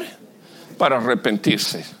de hombre para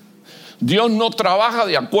arrepentirse. Dios no trabaja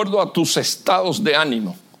de acuerdo a tus estados de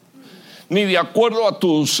ánimo, ni de acuerdo a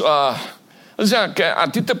tus... o sea, que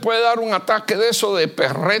a ti te puede dar un ataque de eso de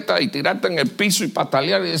perreta y tirarte en el piso y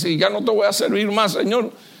patalear y decir, ya no te voy a servir más,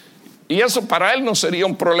 Señor. Y eso para Él no sería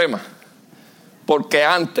un problema, porque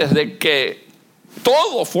antes de que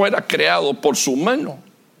todo fuera creado por su mano,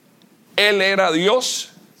 Él era Dios,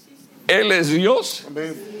 Él es Dios.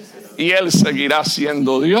 Amén. Y Él seguirá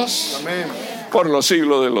siendo Dios. Amén. Por los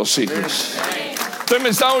siglos de los siglos. ¿Usted me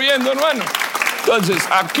está oyendo, hermano? Entonces,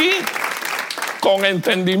 aquí, con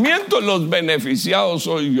entendimiento, los beneficiados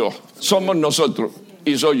soy yo, somos nosotros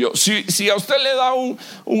y soy yo. Si a usted le da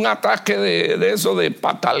un ataque de eso de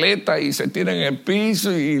pataleta y se tira en el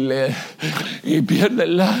piso y pierde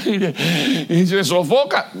el aire y se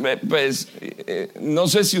sofoca, pues no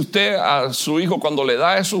sé si usted a su hijo cuando le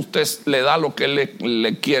da eso, usted le da lo que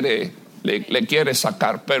le quiere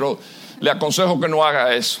sacar, pero le aconsejo que no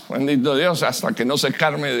haga eso, bendito Dios, hasta que no se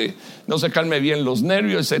calme bien los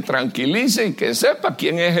nervios, se tranquilice y que sepa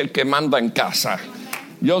quién es el que manda en casa.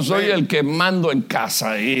 Yo soy el que mando en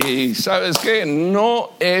casa. Y ¿sabes qué?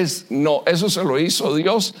 No. Eso se lo hizo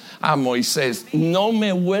Dios a Moisés. No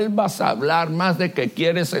me vuelvas a hablar más de que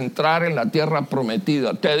quieres entrar en la tierra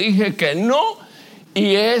prometida. Te dije que no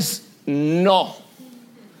y es no.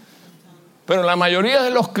 Pero la mayoría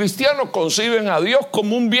de los cristianos conciben a Dios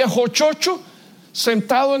como un viejo chocho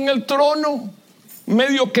sentado en el trono,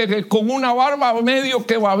 medio que con una barba, medio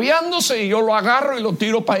que babeándose, y yo lo agarro y lo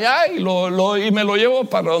tiro para allá y me lo llevo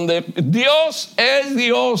para donde. Dios es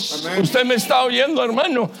Dios. Amén. Usted me está oyendo,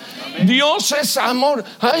 hermano. Amén. Dios es amor.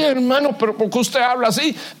 Ay, hermano, pero ¿por qué usted habla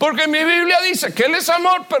así? Porque mi Biblia dice que Él es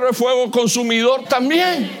amor, pero es fuego consumidor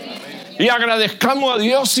también. Y agradezcamos a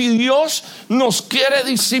Dios si Dios nos quiere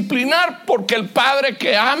disciplinar, porque el Padre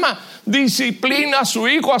que ama disciplina a su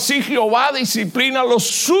Hijo, así Jehová disciplina a los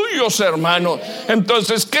suyos, hermanos.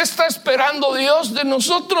 Entonces, ¿qué está esperando Dios de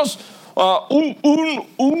nosotros?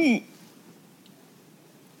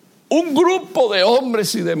 Un grupo de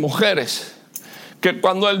hombres y de mujeres que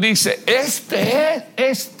cuando Él dice,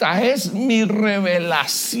 esta es mi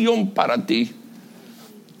revelación para ti,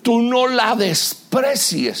 tú no la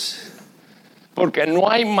desprecies, porque no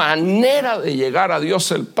hay manera de llegar a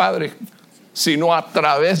Dios el Padre sino a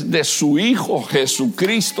través de su Hijo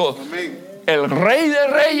Jesucristo. Amén. El Rey de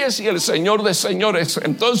Reyes y el Señor de Señores.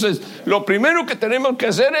 Entonces, lo primero que tenemos que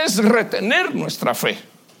hacer es retener nuestra fe,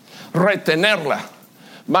 retenerla.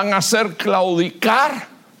 Van a hacer claudicar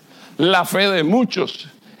la fe de muchos,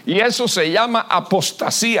 y eso se llama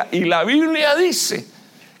apostasía. Y la Biblia dice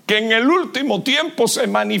que en el último tiempo se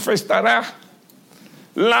manifestará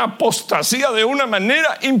la apostasía de una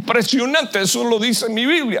manera impresionante. Eso lo dice mi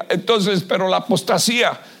Biblia. Entonces, pero la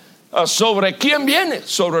apostasía, ¿sobre quién viene?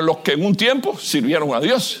 Sobre los que en un tiempo sirvieron a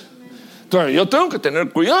Dios. Entonces yo tengo que tener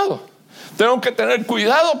cuidado. Tengo que tener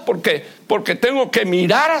cuidado porque tengo que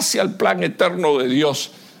mirar hacia el plan eterno de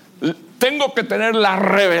Dios. Tengo que tener la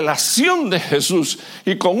revelación de Jesús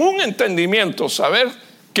y con un entendimiento saber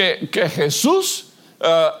que Jesús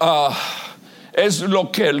es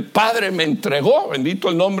lo que el Padre me entregó, bendito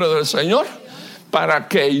el nombre del Señor, para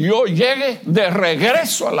que yo llegue de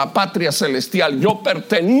regreso a la patria celestial. Yo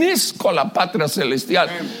pertenezco a la patria celestial.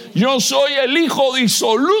 Yo soy el hijo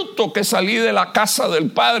disoluto que salí de la casa del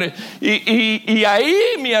Padre. Y ahí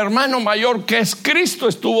mi hermano mayor, que es Cristo,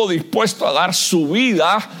 estuvo dispuesto a dar su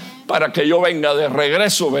vida para que yo venga de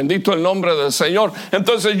regreso. Bendito el nombre del Señor.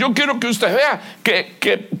 Entonces yo quiero que usted vea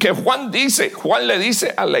que Juan le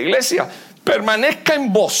dice a la iglesia: permanezca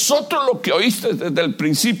en vosotros lo que oíste desde el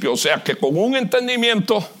principio. O sea que con un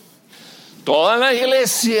entendimiento, toda la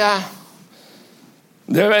iglesia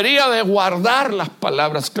debería de guardar las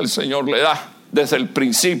palabras que el Señor le da desde el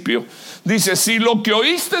principio. Dice: si lo que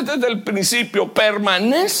oíste desde el principio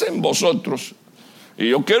permanece en vosotros. Y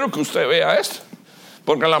yo quiero que usted vea esto,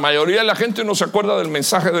 porque la mayoría de la gente no se acuerda del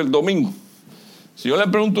mensaje del domingo. Si yo le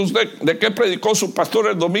pregunto a usted de qué predicó su pastor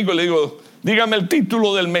el domingo, y le digo: dígame el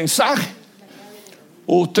título del mensaje,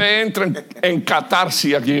 usted entra en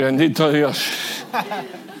catarsis aquí, bendito Dios.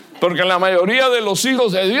 Porque la mayoría de los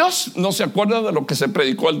hijos de Dios no se acuerdan de lo que se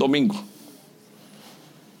predicó el domingo.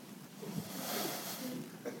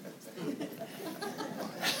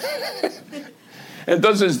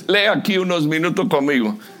 Entonces, lee aquí unos minutos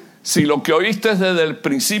conmigo. Si lo que oíste desde el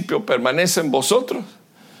principio permanece en vosotros,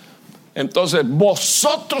 entonces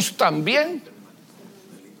vosotros también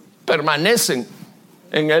permanecen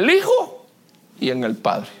en el Hijo y en el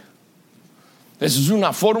Padre. Esa es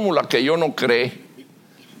una fórmula que yo no creé.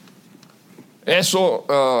 Eso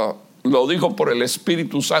lo dijo por el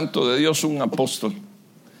Espíritu Santo de Dios un apóstol.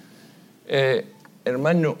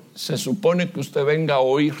 Hermano, se supone que usted venga a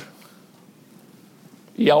oír,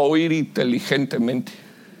 y a oír inteligentemente.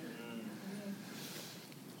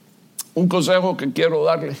 Un consejo que quiero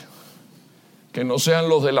darle: que no sean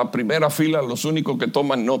los de la primera fila los únicos que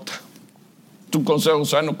toman nota. Es un consejo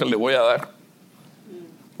sano que le voy a dar.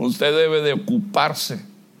 Usted debe de ocuparse.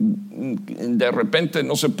 De repente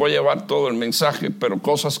no se puede llevar todo el mensaje, pero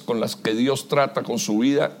cosas con las que Dios trata con su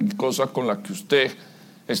vida y cosas con las que usted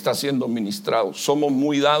está siendo ministrado. Somos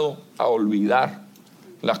muy dados a olvidar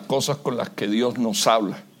las cosas con las que Dios nos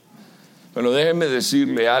habla. Pero déjeme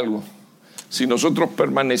decirle algo: si nosotros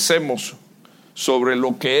permanecemos sobre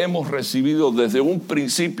lo que hemos recibido desde un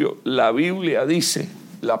principio, la Biblia dice,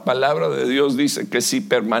 la palabra de Dios dice que si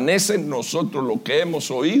permanece en nosotros lo que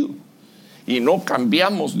hemos oído y no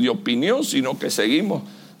cambiamos de opinión, sino que seguimos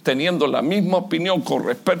teniendo la misma opinión con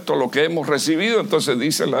respecto a lo que hemos recibido, entonces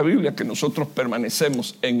dice la Biblia que nosotros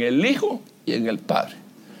permanecemos en el Hijo y en el Padre.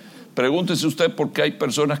 Pregúntese usted por qué hay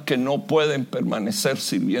personas que no pueden permanecer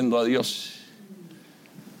sirviendo a Dios.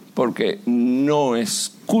 Porque no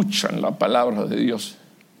escuchan la palabra de Dios.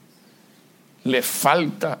 Le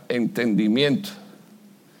falta entendimiento.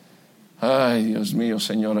 Ay, Dios mío,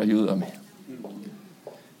 Señor, ayúdame.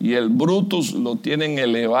 Y el Brutus lo tienen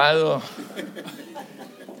elevado.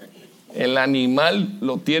 El animal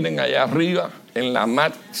lo tienen allá arriba en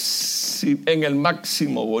el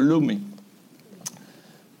máximo volumen.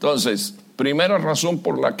 Entonces, primera razón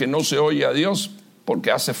por la que no se oye a Dios,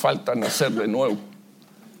 porque hace falta nacer de nuevo.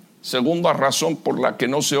 Segunda razón por la que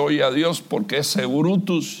no se oye a Dios, porque ese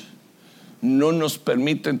Brutus no nos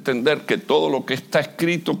permite entender que todo lo que está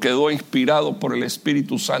escrito quedó inspirado por el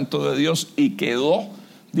Espíritu Santo de Dios y quedó,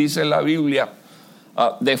 dice la Biblia,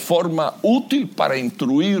 de forma útil para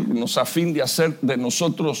instruirnos a fin de hacer de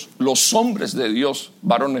nosotros los hombres de Dios,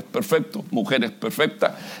 varones perfectos, mujeres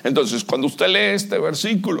perfectas. Entonces, cuando usted lee este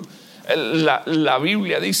versículo, la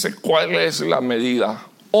Biblia dice cuál es la medida.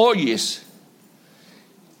 Oyes,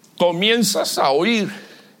 comienzas a oír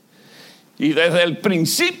y desde el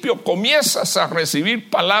principio comienzas a recibir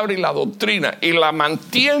palabra y la doctrina y la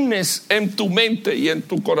mantienes en tu mente y en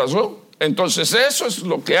tu corazón. Entonces eso es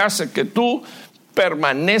lo que hace que tú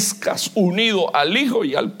permanezcas unido al Hijo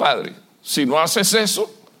y al Padre. Si no haces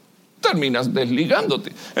eso, terminas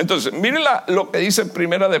desligándote. Entonces, miren lo que dice en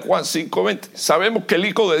primera de Juan 5:20. Sabemos que el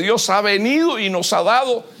Hijo de Dios ha venido y nos ha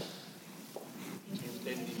dado.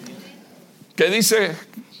 ¿Qué dice?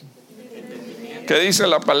 ¿Qué dice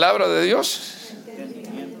la palabra de Dios?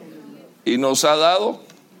 Y nos ha dado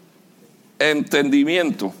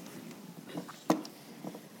entendimiento.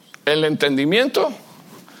 El entendimiento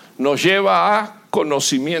nos lleva a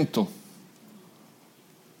conocimiento.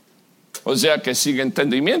 O sea que sin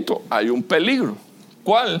entendimiento hay un peligro.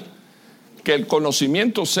 ¿Cuál? Que el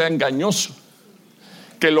conocimiento sea engañoso.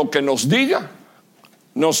 Que lo que nos diga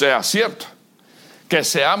no sea cierto. Que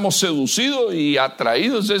seamos seducidos y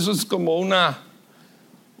atraídos. Eso es como una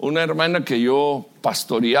hermana que yo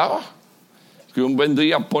pastoreaba, que un buen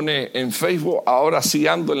día pone en Facebook: ahora sí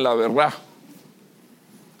ando en la verdad.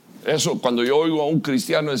 Eso, cuando yo oigo a un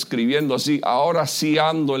cristiano escribiendo así, ahora sí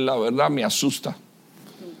ando en la verdad, me asusta.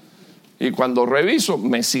 Y cuando reviso,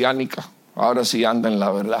 mesiánica, ahora sí anda en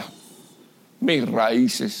la verdad. Mis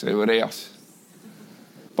raíces hebreas.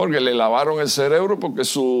 Porque le lavaron el cerebro porque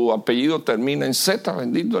su apellido termina en Z,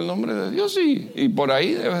 bendito el nombre de Dios. Y por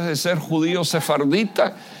ahí debe de ser judío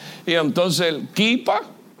sefardita. Y entonces el kipa,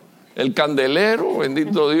 el candelero,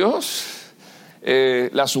 bendito Dios.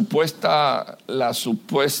 La supuesta,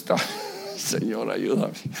 Señor,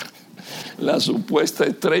 ayúdame, la supuesta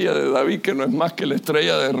estrella de David, que no es más que la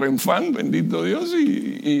estrella de Renfán, bendito Dios,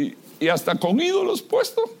 y hasta con ídolos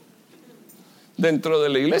puestos dentro de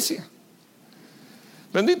la iglesia.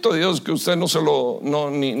 Bendito Dios que usted ni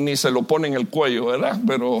se lo pone en el cuello, ¿verdad?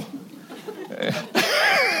 Pero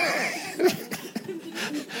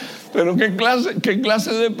 ¿qué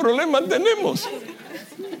clase de problema tenemos?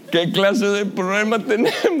 ¿Qué clase de problema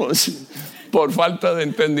tenemos? Por falta de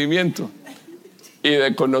entendimiento y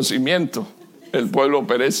de conocimiento, el pueblo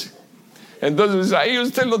perece. Entonces ahí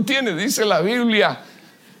usted lo tiene, dice la Biblia: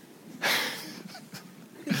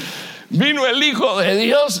 vino el Hijo de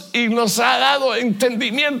Dios y nos ha dado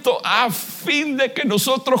entendimiento a fin de que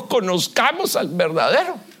nosotros conozcamos al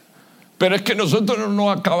verdadero. Pero es que nosotros no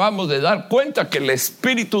nos acabamos de dar cuenta que el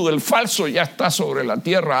espíritu del falso ya está sobre la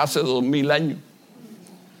tierra hace 2000 años.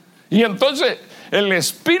 Y entonces el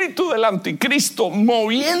espíritu del anticristo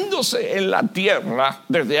moviéndose en la tierra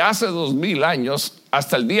desde hace 2000 años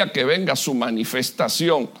hasta el día que venga su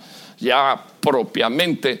manifestación ya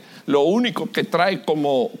propiamente, lo único que trae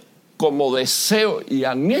como deseo y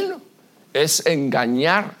anhelo es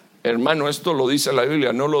engañar, hermano, esto lo dice la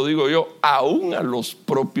Biblia, no lo digo yo, aún a los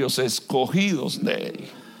propios escogidos de él.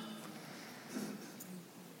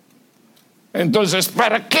 Entonces,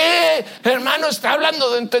 ¿para qué, hermano, está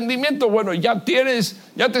hablando de entendimiento? Bueno, ya te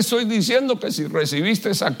estoy diciendo que si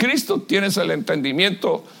recibiste a Cristo, tienes el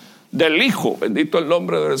entendimiento del Hijo, bendito el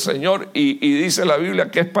nombre del Señor, y dice la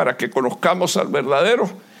Biblia que es para que conozcamos al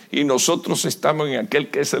verdadero, y nosotros estamos en aquel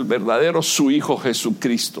que es el verdadero, su Hijo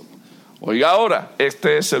Jesucristo. Oiga ahora,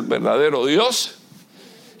 este es el verdadero Dios.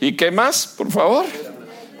 ¿Y qué más, por favor?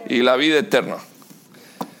 Y la vida eterna.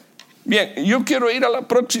 Bien, yo quiero ir a la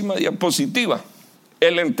próxima diapositiva.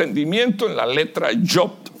 El entendimiento en la letra Yod.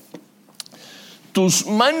 Tus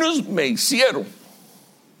manos me hicieron.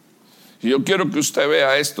 Y yo quiero que usted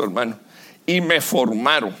vea esto, hermano. Y me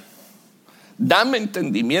formaron. Dame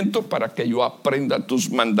entendimiento para que yo aprenda tus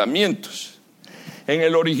mandamientos. En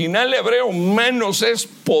el original hebreo, menos es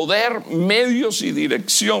poder, medios y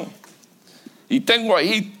dirección. Y tengo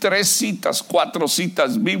ahí 4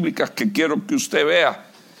 citas bíblicas que quiero que usted vea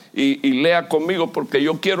y lea conmigo, porque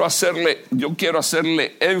yo quiero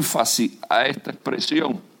hacerle énfasis a esta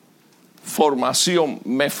expresión. Formación,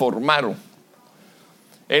 me formaron.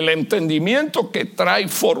 El entendimiento que trae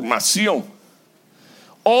formación.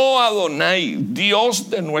 Oh Adonai, Dios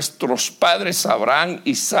de nuestros padres Abraham,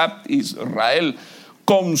 Isaac, Israel,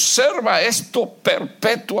 conserva esto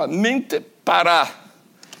perpetuamente para...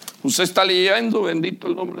 ¿Usted está leyendo? Bendito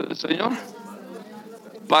el nombre del Señor.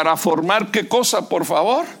 ¿Para formar qué cosa, por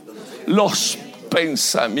favor? Los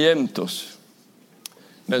pensamientos.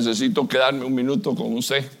 Necesito quedarme un minuto con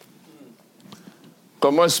usted.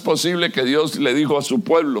 ¿Cómo es posible que Dios le dijo a su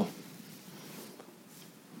pueblo: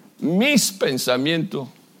 mis pensamientos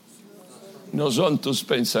no son tus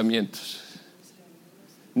pensamientos,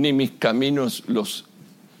 ni mis caminos los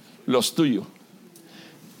tuyos?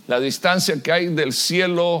 La distancia que hay del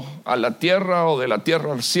cielo a la tierra o de la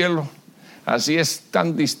tierra al cielo, así es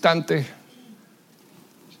tan distante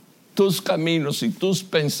tus caminos y tus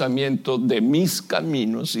pensamientos de mis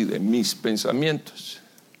caminos y de mis pensamientos.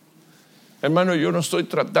 Hermano, yo no estoy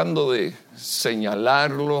tratando de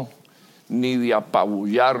señalarlo ni de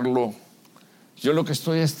apabullarlo. Yo lo que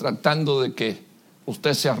estoy es tratando de que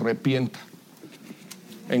usted se arrepienta.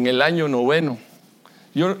 En el año 9,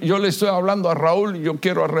 yo le estoy hablando a Raúl, yo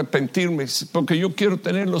quiero arrepentirme porque yo quiero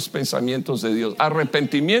tener los pensamientos de Dios.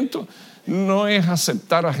 Arrepentimiento no es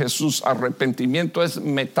aceptar a Jesús, arrepentimiento es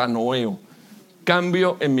metanoeo,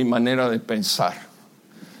 cambio en mi manera de pensar.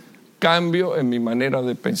 Cambio en mi manera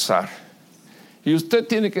de pensar. Y usted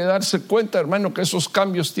tiene que darse cuenta, hermano, que esos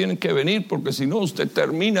cambios tienen que venir, porque si no usted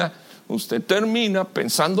termina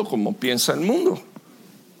pensando como piensa el mundo.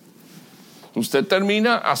 Usted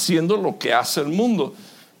termina haciendo lo que hace el mundo.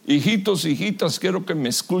 Hijitos, hijitas, quiero que me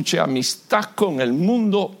escuche. Amistad con el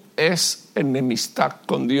mundo es enemistad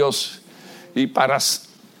con Dios. Y para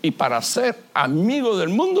ser amigo del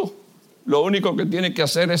mundo, lo único que tiene que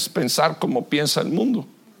hacer es pensar como piensa el mundo.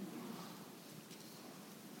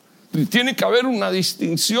 Y tiene que haber una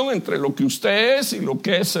distinción entre lo que usted es y lo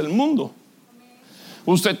que es el mundo.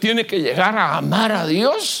 Usted tiene que llegar a amar a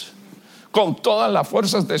Dios con todas las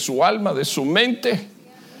fuerzas de su alma, de su mente,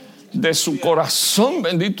 de su corazón.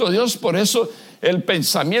 Bendito Dios. Por eso el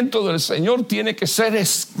pensamiento del Señor tiene que ser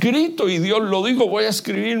escrito, y Dios lo dijo: voy a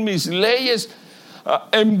escribir mis leyes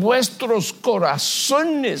en vuestros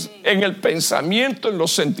corazones, en el pensamiento, en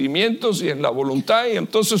los sentimientos y en la voluntad, y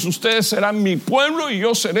entonces ustedes serán mi pueblo y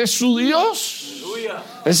yo seré su Dios.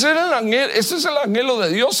 Ese es el anhelo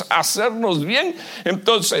de Dios, hacernos bien.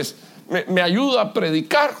 Entonces me ayuda a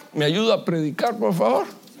predicar, por favor.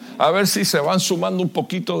 A ver si se van sumando un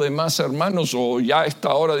poquito de más hermanos, o ya a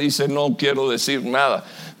esta hora dice: no quiero decir nada.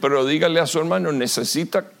 Pero dígale a su hermano: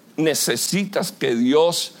 necesitas que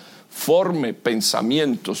Dios forme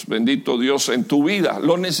pensamientos, bendito Dios, en tu vida.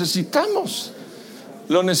 Lo necesitamos.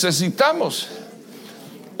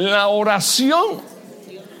 La oración,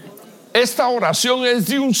 esta oración es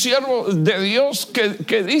de un siervo de Dios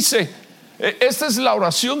que dice, esta es la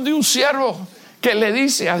oración de un siervo que le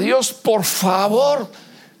dice a Dios: por favor,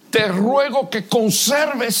 te ruego que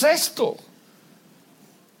conserves esto.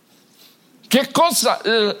 ¿Qué cosa?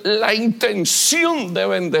 La intención de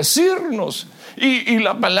bendecirnos. Y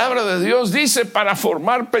la palabra de Dios dice: para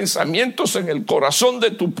formar pensamientos en el corazón de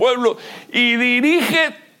tu pueblo y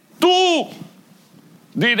dirige tu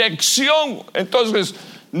dirección. Entonces,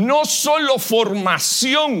 no solo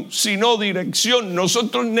formación, sino dirección.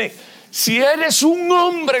 Si eres un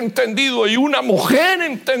hombre entendido y una mujer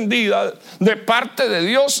entendida de parte de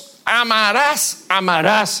Dios, amarás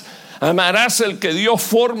el que Dios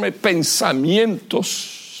forme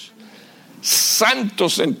pensamientos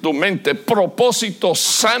santos en tu mente, propósitos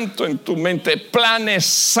santos en tu mente, planes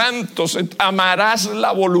santos. Amarás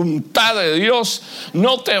la voluntad de Dios.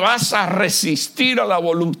 No te vas a resistir a la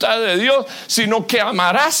voluntad de Dios, sino que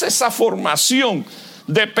amarás esa formación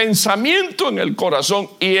de pensamiento en el corazón.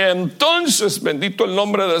 Y entonces, bendito el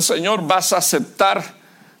nombre del Señor, vas a aceptar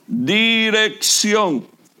dirección.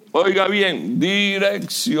 Oiga bien,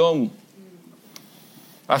 dirección.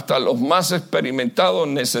 Hasta los más experimentados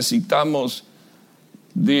necesitamos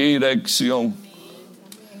dirección,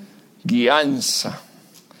 guianza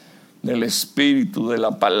del Espíritu, de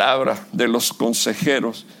la palabra, de los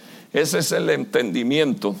consejeros. Ese es el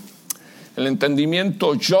entendimiento. El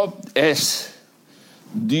entendimiento Job es: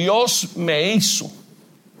 Dios me hizo,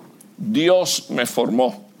 Dios me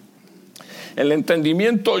formó. El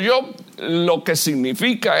entendimiento Job lo que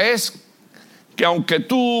significa es que aunque en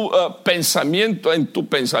tu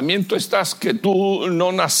pensamiento estás que tú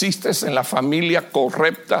no naciste en la familia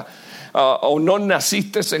correcta, o no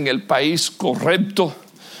naciste en el país correcto,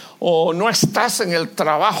 o no estás en el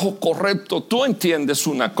trabajo correcto, tú entiendes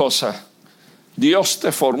una cosa: Dios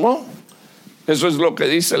te formó. Eso es lo que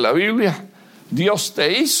dice la Biblia. Dios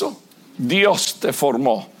te hizo, Dios te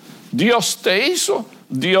formó. Dios te hizo,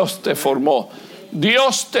 Dios te formó.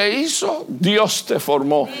 Dios te hizo, Dios te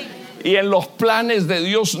formó. Y en los planes de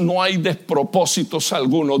Dios no hay despropósitos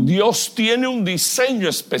alguno. Dios tiene un diseño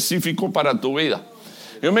específico para tu vida.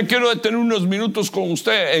 Yo me quiero detener unos minutos con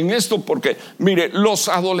usted en esto porque, mire, los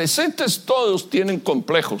adolescentes todos tienen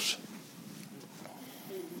complejos.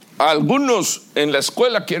 Algunos en la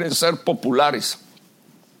escuela quieren ser populares.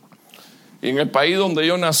 Y en el país donde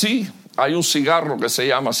yo nací hay un cigarro que se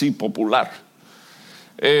llama así, popular.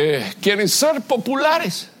 Quieren ser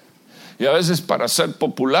populares. Y a veces para ser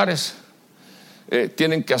populares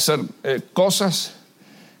tienen que hacer cosas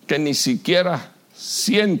que ni siquiera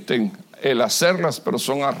sienten el hacerlas, pero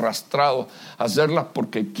son arrastrados a hacerlas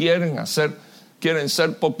porque quieren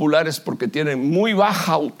ser populares, porque tienen muy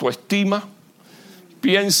baja autoestima,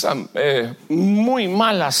 piensan muy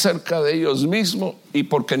mal acerca de ellos mismos y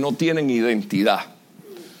porque no tienen identidad.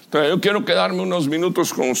 Entonces yo quiero quedarme unos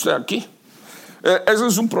minutos con usted aquí. Eso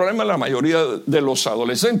es un problema en la mayoría de los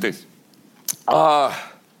adolescentes.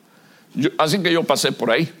 Así que yo pasé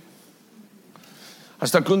por ahí.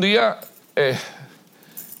 Hasta que un día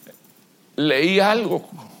leí algo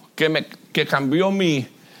que cambió mi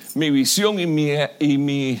visión y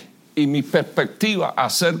mi perspectiva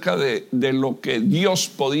acerca de lo que Dios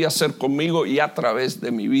podía hacer conmigo y a través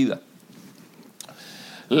de mi vida.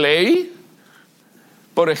 Leí,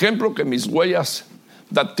 por ejemplo, que mis huellas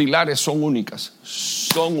dactilares son únicas.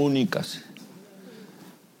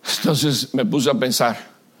 Entonces me puse a pensar,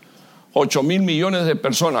 8,000 millones de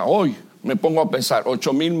personas, hoy me pongo a pensar,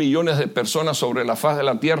 8,000 millones de personas sobre la faz de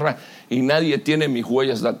la tierra y nadie tiene mis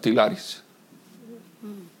huellas dactilares.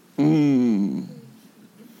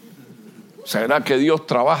 ¿Será que Dios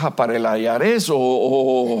trabaja para el IRS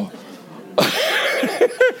o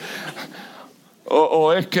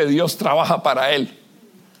es que Dios trabaja para él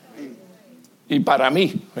y para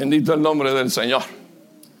mí? Bendito el nombre del Señor.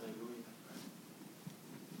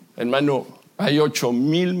 Hermano, hay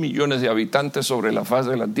 8,000 millones de habitantes sobre la faz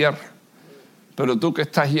de la tierra, pero tú que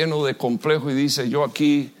estás lleno de complejos y dices, yo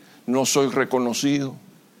aquí no soy reconocido,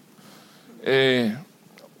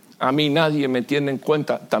 a mí nadie me tiene en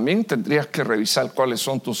cuenta. También tendrías que revisar cuáles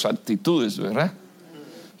son tus actitudes, ¿verdad?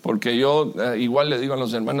 Porque yo igual le digo a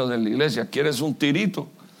los hermanos de la iglesia, ¿quieres un tirito?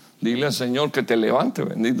 Dile al Señor que te levante,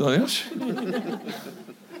 bendito Dios.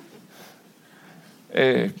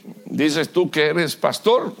 Dices tú que eres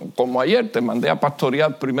pastor, como ayer te mandé a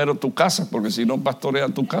pastorear primero tu casa, porque si no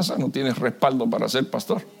pastoreas tu casa no tienes respaldo para ser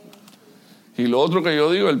pastor. Y lo otro que yo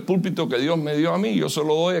digo, el púlpito que Dios me dio a mí, yo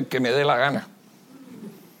solo doy el que me dé la gana.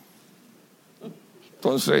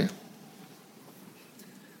 Entonces,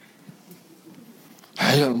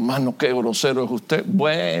 ay hermano, qué grosero es usted.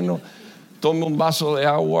 Bueno, tome un vaso de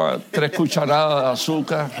agua, 3 cucharadas de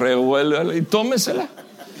azúcar, revuélvela y tómesela.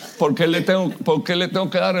 ¿Por qué le tengo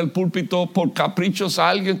que dar el púlpito por caprichos a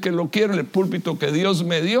alguien que lo quiere? El púlpito que Dios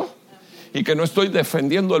me dio, y que no estoy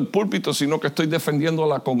defendiendo el púlpito, sino que estoy defendiendo a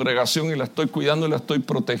la congregación y la estoy cuidando y la estoy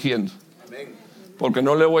protegiendo. Porque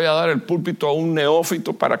no le voy a dar el púlpito a un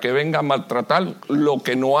neófito para que venga a maltratar lo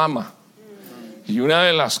que no ama. Y una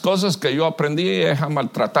de las cosas que yo aprendí es a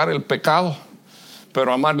maltratar el pecado,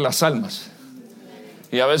 pero amar las almas.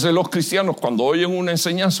 Y a veces los cristianos, cuando oyen una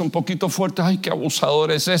enseñanza un poquito fuerte, ¡ay, qué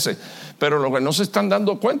abusador es ese! Pero lo que no se están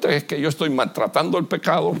dando cuenta es que yo estoy maltratando el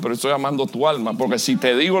pecado, pero estoy amando tu alma. Porque si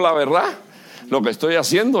te digo la verdad, lo que estoy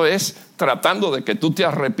haciendo es tratando de que tú te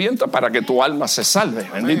arrepientas para que tu alma se salve.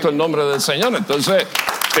 Bendito el nombre del Señor. Entonces,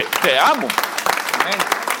 te amo.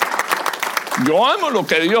 Yo amo lo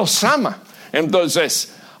que Dios ama.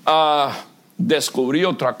 Entonces, descubrí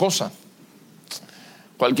otra cosa.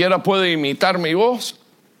 Cualquiera puede imitar mi voz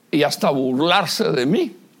y hasta burlarse de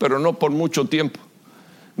mí, pero no por mucho tiempo.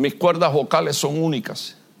 Mis cuerdas vocales son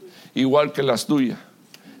únicas, igual que las tuyas.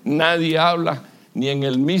 Nadie habla ni en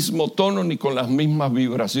el mismo tono ni con las mismas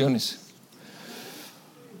vibraciones.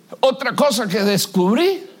 Otra cosa que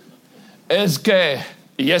descubrí es que,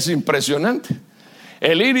 y es impresionante,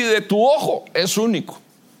 el iris de tu ojo es único.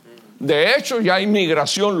 De hecho, ya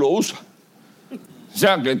inmigración lo usa. O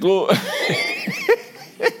sea que tú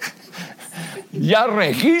ya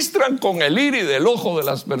registran con el iris del ojo de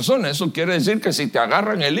las personas. Eso quiere decir que si te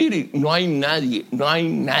agarran el iris, no hay nadie.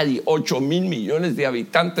 8,000 millones de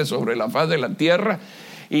habitantes sobre la faz de la tierra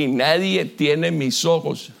y nadie tiene mis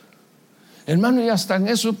ojos. Hermano, ya está en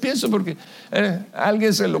eso, pienso, porque a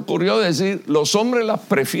alguien se le ocurrió decir, los hombres las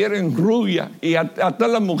prefieren rubia y a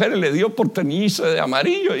todas las mujeres le dio por teñirse de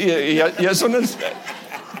amarillo y eso no es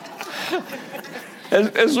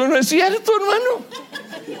eso no es cierto, hermano.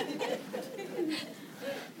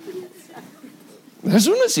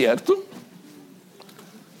 Eso no es cierto.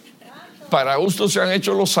 Para gusto se han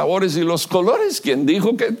hecho los sabores y los colores. ¿Quién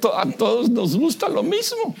dijo que a todos nos gusta lo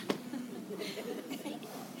mismo?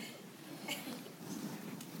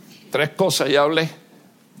 3 cosas ya hablé,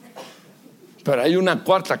 pero hay una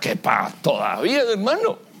cuarta que todavía,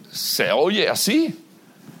 hermano, se oye así.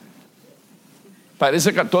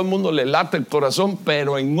 Parece que a todo el mundo le late el corazón,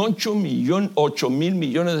 pero en 8,000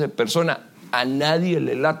 millones de personas a nadie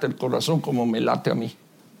le late el corazón como me late a mí.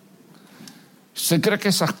 ¿Usted cree que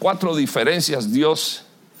esas 4 diferencias Dios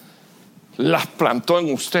las plantó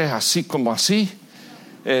en usted así como así,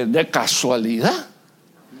 de casualidad?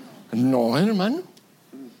 No, hermano.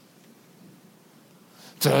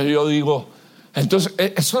 Entonces yo digo, eso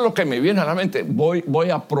es lo que me viene a la mente. Voy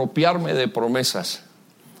a apropiarme de promesas.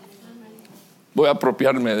 Voy a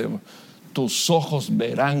apropiarme de... Tus ojos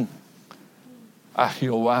verán a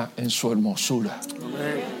Jehová en su hermosura.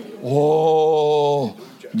 Oh,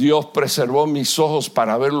 Dios preservó mis ojos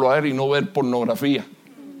para verlo a él y no ver pornografía.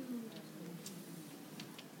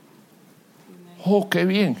 Oh, qué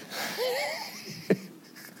bien.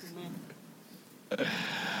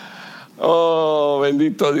 Oh,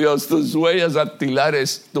 bendito Dios, tus huellas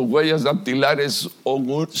dactilares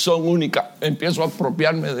son únicas. Empiezo a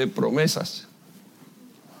apropiarme de promesas.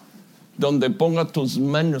 Donde ponga tus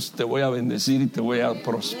manos te voy a bendecir y te voy a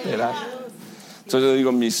prosperar. Entonces yo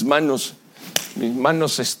digo, mis manos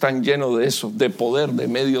están llenas de eso, de poder, de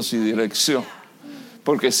medios y dirección.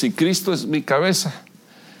 Porque si Cristo es mi cabeza,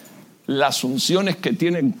 las unciones que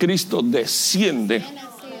tiene Cristo descienden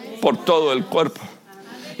por todo el cuerpo.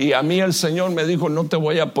 Y a mí el Señor me dijo, no te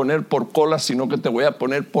voy a poner por cola, sino que te voy a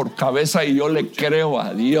poner por cabeza. Y yo le creo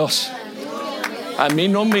a Dios. A mí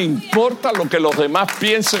no me importa lo que los demás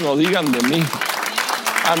piensen o digan de mí.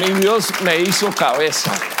 A mí Dios me hizo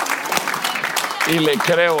cabeza. Y le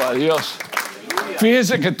creo a Dios.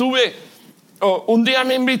 Fíjense que un día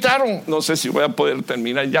me invitaron, no sé si voy a poder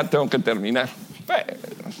terminar, ya tengo que terminar.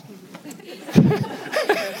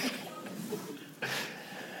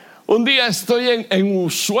 Un día estoy en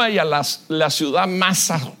Ushuaia, la ciudad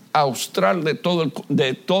más austral de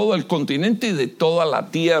todo el continente y de toda la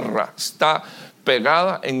tierra. Está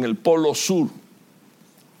pegada en el polo sur.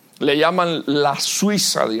 Le llaman la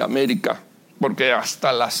Suiza de América, porque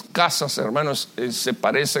hasta las casas, hermanos, se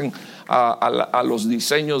parecen a los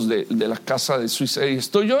diseños de las casas de Suiza. Y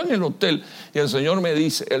estoy yo en el hotel y el Señor me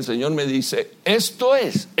dice, esto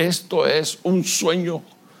es un sueño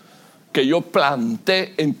que yo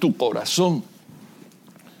planté en tu corazón.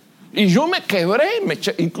 Y yo me quebré,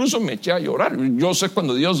 incluso me eché a llorar. Yo sé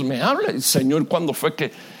cuando Dios me habla, Señor, ¿cuándo fue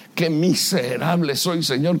que miserable soy,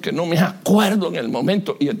 Señor, que no me acuerdo en el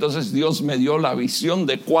momento? Y entonces Dios me dio la visión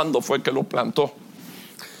de cuándo fue que lo plantó.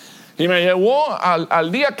 Y me llevó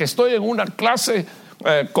al día que estoy en una clase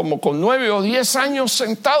como con 9 o 10 años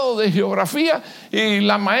sentado de geografía, y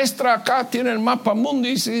la maestra acá tiene el mapa mundi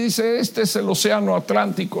y dice, este es el océano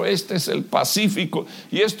Atlántico, este es el Pacífico,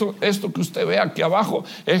 y esto que usted ve aquí abajo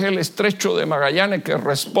es el estrecho de Magallanes, que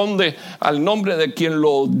responde al nombre de quien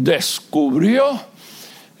lo descubrió.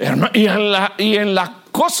 Y en la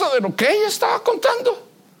cosa de lo que ella estaba contando,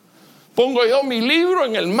 pongo yo mi libro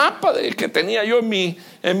en el mapa que tenía yo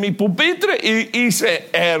en mi pupitre, y dice,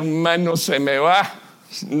 hermano, se me va.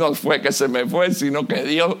 No fue que se me fue, sino que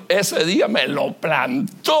Dios ese día me lo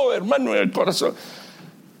plantó, hermano, en el corazón.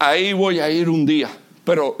 Ahí voy a ir un día,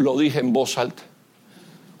 pero lo dije en voz alta.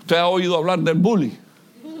 ¿Usted ha oído hablar del bullying?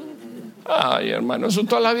 Ay, hermano, eso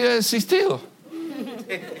toda la vida ha existido.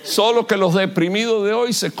 Solo que los deprimidos de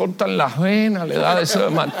hoy se cortan las venas, le da deseo de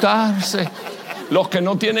matarse. Los que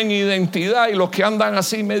no tienen identidad y los que andan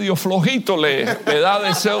así medio flojitos le da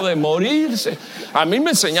deseo de morirse. A mí me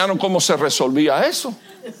enseñaron cómo se resolvía eso.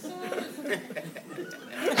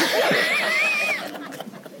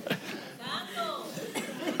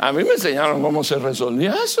 A mí me enseñaron cómo se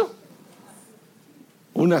resolvía eso.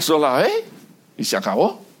 Una sola vez y se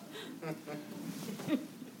acabó.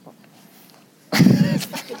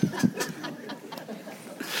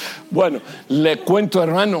 Bueno, le cuento,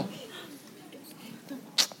 hermano,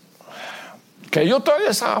 que yo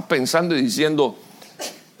todavía estaba pensando y diciendo,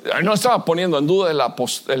 No estaba poniendo en duda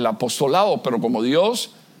el apostolado, pero como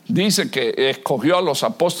Dios dice que escogió a los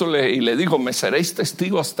apóstoles y le dijo: me seréis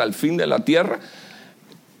testigos hasta el fin de la tierra.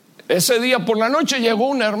 Ese día por la noche llegó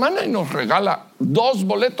una hermana y nos regala 2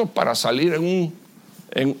 boletos para salir en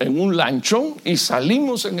un lanchón, y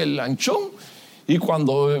salimos en el lanchón. Y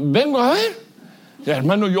cuando vengo a ver,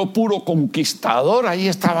 hermano, yo puro conquistador, ahí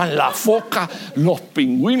estaban la foca, los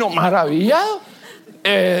pingüinos, maravillados.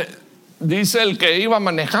 Dice el que iba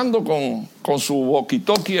manejando con su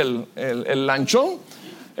walkie-talkie el lanchón: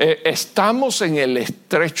 estamos en el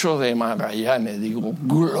estrecho de Magallanes. Digo,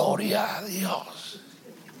 gloria a Dios.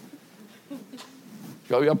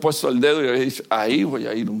 Yo había puesto el dedo y había dicho: ahí voy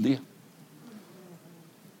a ir un día.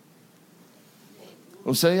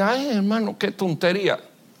 Usted dice: ay, hermano, qué tontería.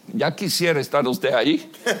 Ya quisiera estar usted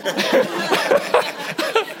ahí.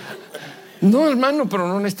 No, hermano, pero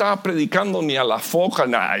no le estaba predicando ni a la foca,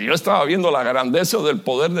 nada. Yo estaba viendo la grandeza del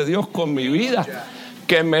poder de Dios con mi vida,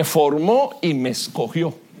 que me formó y me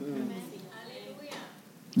escogió.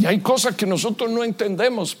 Y hay cosas que nosotros no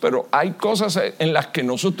entendemos, pero hay cosas en las que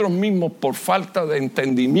nosotros mismos, por falta de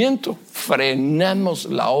entendimiento, frenamos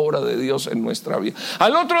la obra de Dios en nuestra vida.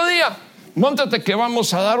 Al otro día, móntate que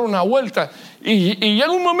vamos a dar una vuelta, y llega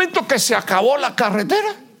un momento que se acabó la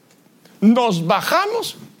carretera. Nos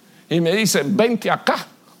bajamos y me dice: vente acá.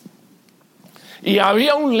 Y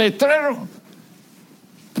había un letrero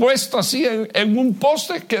puesto así en un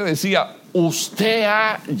poste que decía: usted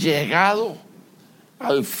ha llegado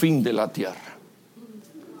al fin de la tierra.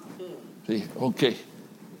 Sí, ok.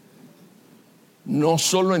 No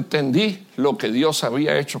solo entendí lo que Dios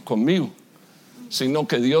había hecho conmigo, sino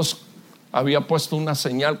que Dios había puesto una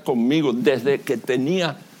señal conmigo desde que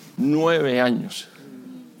tenía 9 años,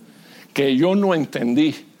 que yo no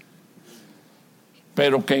entendí,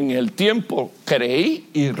 pero que en el tiempo creí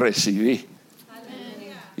y recibí.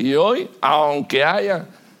 Y hoy, aunque haya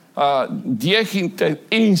 10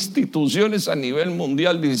 instituciones a nivel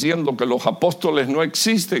mundial diciendo que los apóstoles no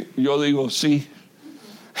existen, yo digo sí.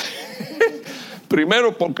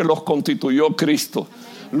 Primero porque los constituyó Cristo.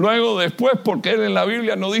 Luego después porque Él en la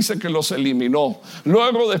Biblia no dice que los eliminó.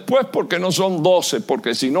 Luego después porque no son 12,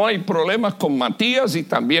 porque si no hay problemas con Matías y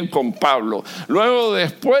también con Pablo. Luego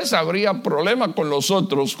después habría problemas con los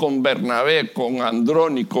otros, con Bernabé, con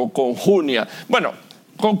Andrónico, con Junia. Bueno,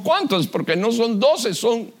 ¿con cuántos? Porque no son 12,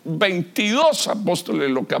 son 22 apóstoles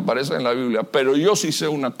lo que aparece en la Biblia. Pero yo sí sé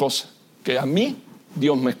una cosa, que a mí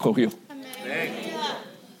Dios me escogió.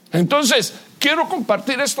 Entonces, quiero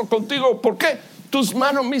compartir esto contigo. ¿Por qué? Tus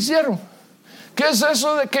manos me hicieron. ¿Qué es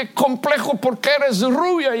eso de que complejo porque eres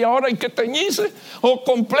rubia y ahora hay que teñirse? O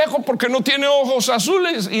complejo porque no tiene ojos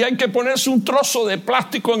azules y hay que ponerse un trozo de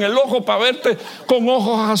plástico en el ojo para verte con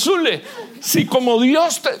ojos azules. Si como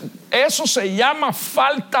Dios eso se llama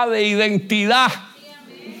falta de identidad.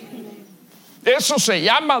 Eso se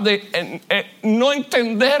llama no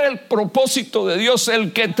entender el propósito de Dios.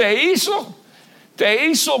 El que te hizo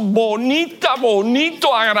bonita,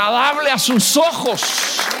 bonito, agradable a sus ojos.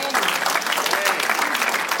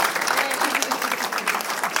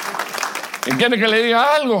 ¿Y quiere que le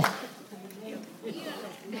diga algo?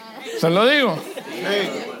 ¿Se lo digo?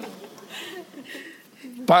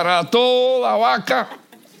 Para toda vaca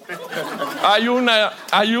hay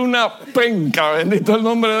una penca, bendito el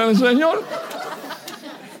nombre del Señor,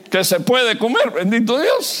 que se puede comer, bendito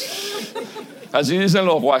Dios. Así dicen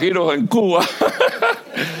los guajiros en Cuba.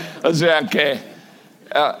 O sea que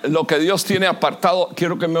lo que Dios tiene apartado,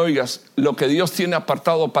 quiero que me oigas, lo que Dios tiene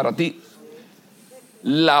apartado para ti,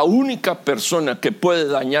 la única persona que puede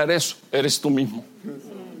dañar eso eres tú mismo.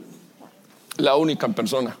 La única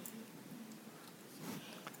persona.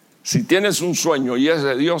 Si tienes un sueño y es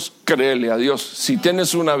de Dios, créele a Dios. Si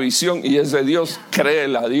tienes una visión y es de Dios,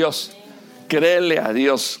 créele a Dios. Créele a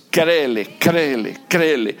Dios,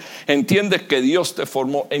 créele. Entiende que Dios te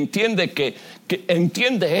formó. Entiende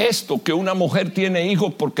entiende esto, que una mujer tiene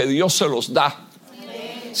hijos porque Dios se los da.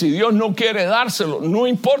 Si Dios no quiere dárselo, no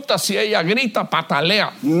importa si ella grita,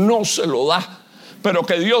 patalea, no se lo da. Pero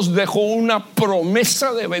que Dios dejó una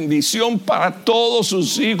promesa de bendición para todos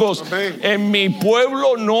sus hijos. En mi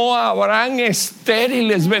pueblo no habrán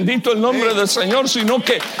estériles, bendito el nombre del Señor, sino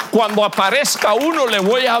que cuando aparezca uno le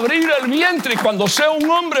voy a abrir el vientre, y cuando sea un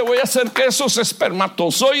hombre voy a hacer que esos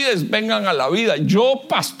espermatozoides vengan a la vida. Yo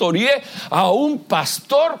pastoreé a un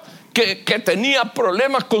pastor que tenía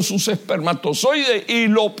problemas con sus espermatozoides y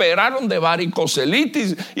lo operaron de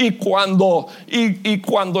varicocelitis, y cuando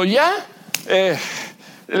ya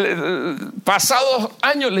pasados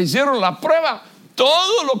años le hicieron la prueba,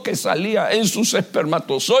 todo lo que salía en sus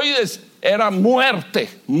espermatozoides era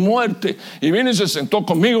muerte. Y vino y se sentó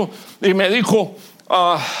conmigo y me dijo,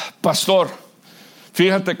 pastor,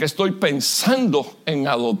 fíjate que estoy pensando en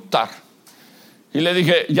adoptar. Y le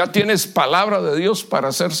dije, ¿ya tienes palabra de Dios para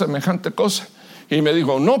hacer semejante cosa? Y me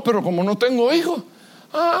dijo, no, pero como no tengo hijos.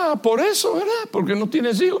 Por eso, ¿verdad? Porque no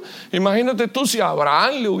tienes hijos. Imagínate tú si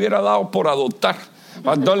Abraham le hubiera dado por adoptar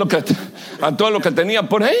a todo lo que tenía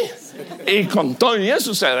por ahí. Y con todo y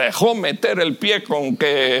eso se dejó meter el pie con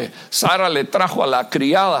que Sara le trajo a la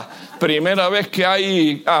criada. Primera vez que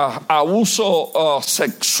hay abuso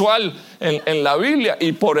sexual en la Biblia,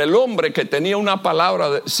 y por el hombre que tenía una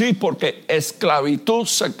palabra sí, porque esclavitud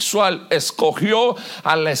sexual, escogió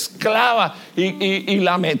a la esclava y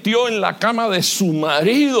la metió en la cama de su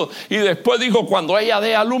marido, y después dijo, cuando ella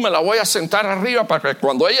dé a luz me la voy a sentar arriba para que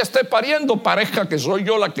cuando ella esté pariendo parezca que soy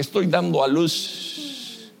yo la que estoy dando a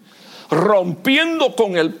luz, rompiendo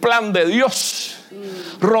con el plan de Dios,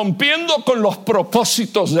 rompiendo con los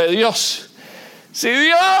propósitos de Dios. Si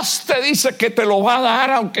Dios te dice que te lo va a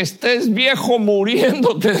dar, aunque estés viejo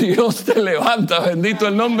muriéndote, Dios te levanta, bendito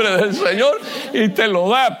el nombre del Señor, y te lo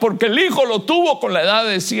da, porque el hijo lo tuvo con la edad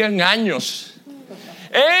de 100 años.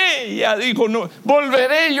 Ella dijo, no,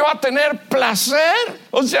 volveré yo a tener placer.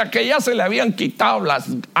 O sea que ya se le habían quitado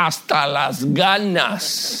hasta las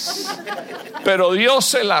ganas, pero Dios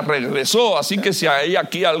se la regresó. Así que si hay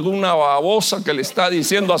aquí alguna babosa que le está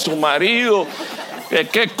diciendo a su marido que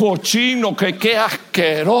qué cochino, que qué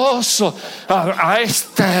asqueroso a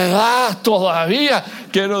esta edad todavía,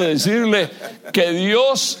 quiero decirle que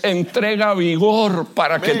Dios entrega vigor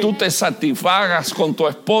para que tú te satisfagas con tu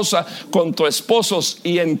esposa, con tus esposos,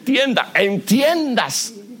 y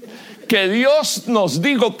entiendas que Dios nos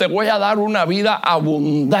dijo, te voy a dar una vida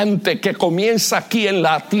abundante que comienza aquí en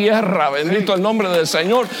la tierra, bendito el nombre del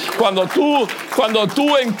Señor. Cuando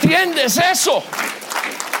tú entiendes eso,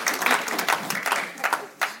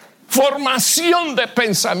 formación de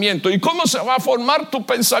pensamiento. ¿Y cómo se va a formar tu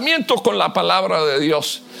pensamiento? Con la palabra de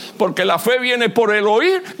Dios, porque la fe viene por el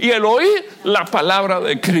oír, y el oír la palabra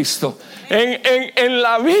de Cristo. En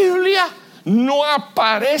la Biblia no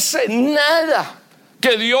aparece nada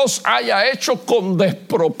que Dios haya hecho con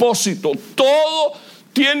despropósito. Todo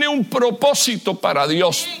tiene un propósito para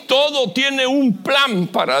Dios, todo tiene un plan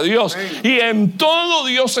para Dios, y en todo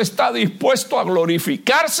Dios está dispuesto a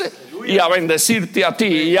glorificarse y a bendecirte a ti,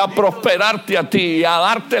 y a prosperarte a ti, y a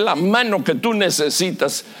darte la mano que tú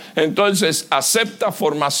necesitas. Entonces acepta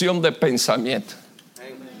formación de pensamiento.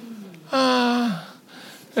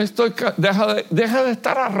 Deja de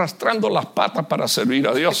estar arrastrando las patas para servir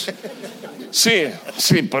a Dios.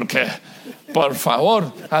 Sí, porque por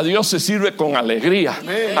favor, a Dios se sirve con alegría,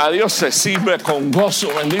 a Dios se sirve con gozo,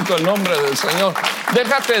 bendito el nombre del Señor.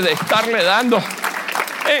 Déjate de estarle dando.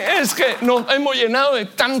 Es que nos hemos llenado de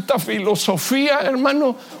tanta filosofía,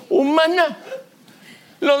 hermano, humana.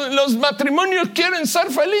 Los matrimonios quieren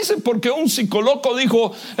ser felices porque un psicólogo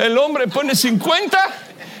dijo, el hombre pone 50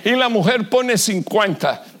 y la mujer pone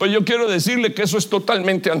 50. Pues yo quiero decirle que eso es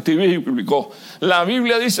totalmente antibíblico. La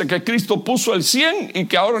Biblia dice que Cristo puso el 100 y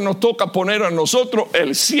que ahora nos toca poner a nosotros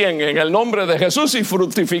el 100 en el nombre de Jesús y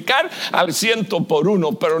fructificar al 100 por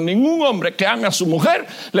uno. Pero ningún hombre que ame a su mujer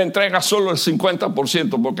le entrega solo el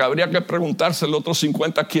 50%, porque habría que preguntarse el otro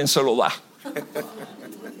 50 quién se lo da.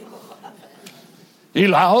 Y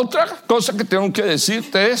la otra cosa que tengo que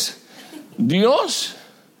decirte es, Dios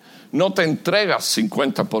no te entrega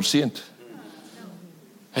 50%.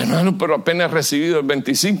 Hermano, pero apenas he recibido el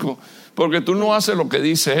 25%, porque tú no haces lo que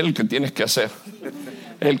dice Él que tienes que hacer.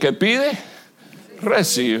 El que pide,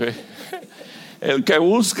 recibe. El que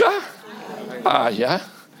busca, halla.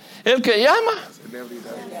 El que llama,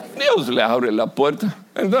 Dios le abre la puerta.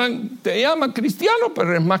 Entonces te llama cristiano,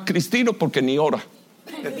 pero es más cristiano porque ni ora.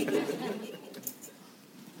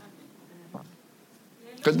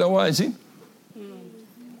 ¿Qué te voy a decir?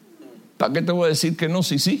 ¿Para qué te voy a decir que no?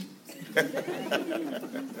 Sí.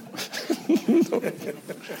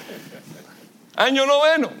 Año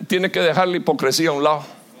noveno, tienes que dejar la hipocresía a un lado.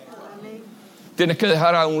 Tienes que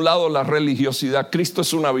dejar a un lado la religiosidad. Cristo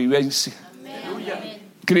es una vivencia.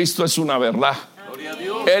 Cristo es una verdad.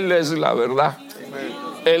 Él es la verdad.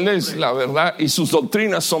 Él es la verdad y sus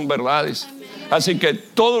doctrinas son verdades. Así que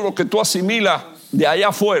todo lo que tú asimilas de allá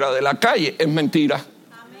afuera, de la calle, es mentira.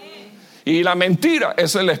 Y la mentira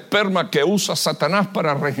es el esperma que usa Satanás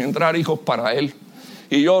para engendrar hijos para él.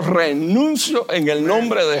 Y yo renuncio en el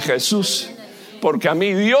nombre de Jesús, porque a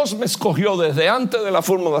mí Dios me escogió desde antes de la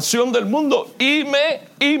formación del mundo y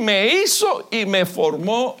me hizo y me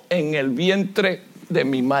formó en el vientre de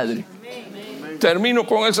mi madre. Termino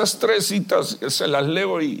con esas 3 citas, se las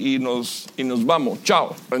leo y nos vamos.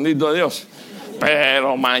 Chao, bendito Dios.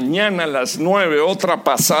 Pero mañana a las 9, otra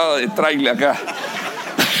pasada de trailer acá.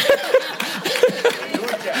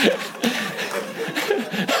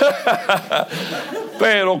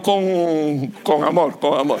 Pero con amor.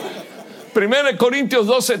 1 Corintios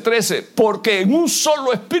 12:13, porque en un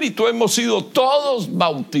solo espíritu hemos sido todos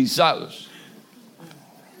bautizados.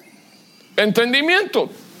 Entendimiento,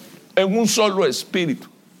 en un solo espíritu.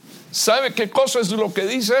 ¿Sabe qué cosa es lo que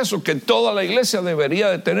dice eso? Que toda la iglesia debería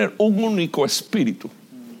de tener un único espíritu.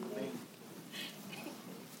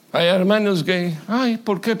 Hay hermanos que,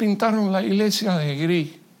 ¿por qué pintaron la iglesia de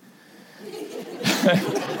gris?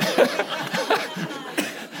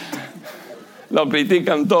 Lo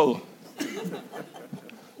critican todo.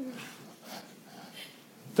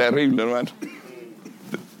 Terrible, hermano.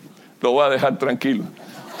 Lo voy a dejar tranquilo.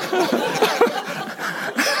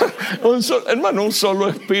 Hermano, un solo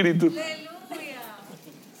espíritu.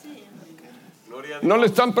 No le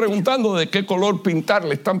están preguntando de qué color pintar,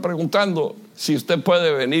 le están preguntando si usted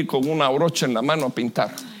puede venir con una brocha en la mano a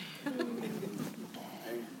pintar.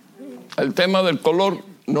 El tema del color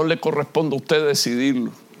no le corresponde a usted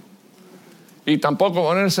decidirlo. Y tampoco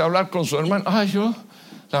ponerse a hablar con su hermano.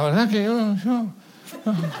 La verdad que yo.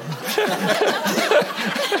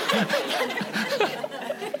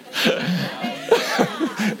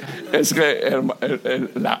 Es que,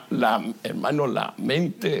 hermano, la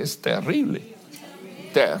mente es terrible.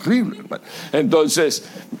 Terrible, hermano. Entonces,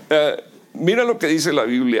 mira lo que dice la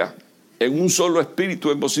Biblia. En un solo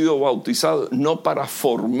espíritu hemos sido bautizados, no para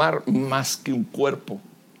formar más que un cuerpo.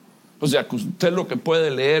 O sea, que usted lo que puede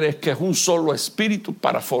leer es que es un solo espíritu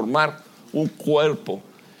para formar un cuerpo.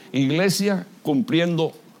 Iglesia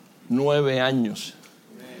cumpliendo 9 años.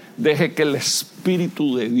 Deje que el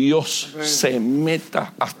Espíritu de Dios se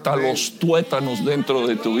meta hasta los tuétanos dentro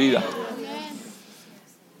de tu vida.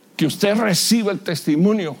 Que usted reciba el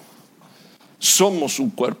testimonio. Somos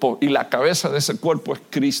un cuerpo y la cabeza de ese cuerpo es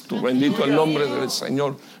Cristo. Bendito el nombre del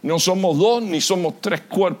Señor. No somos 2 ni somos 3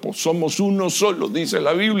 cuerpos, somos uno solo, dice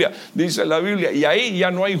la Biblia. Y ahí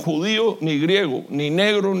ya no hay judío ni griego, ni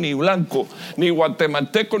negro ni blanco, ni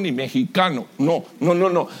guatemalteco ni mexicano. No.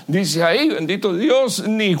 Dice ahí, bendito Dios,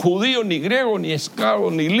 ni judío ni griego, ni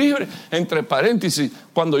esclavo ni libre. Entre paréntesis,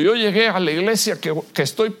 cuando yo llegué a la iglesia que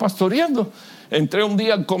estoy pastoreando, entré un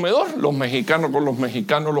día al comedor, los mexicanos con los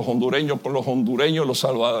mexicanos, los hondureños con los hondureños, los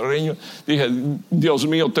salvadoreños. Dije, Dios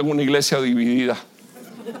mío, tengo una iglesia dividida.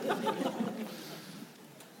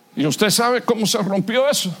 Y usted sabe cómo se rompió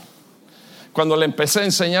eso. Cuando le empecé a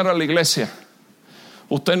enseñar a la iglesia,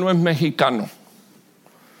 usted no es mexicano,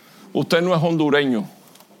 usted no es hondureño,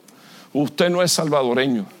 usted no es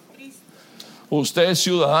salvadoreño, usted es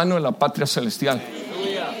ciudadano de la patria celestial.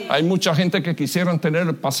 Hay mucha gente que quisieran tener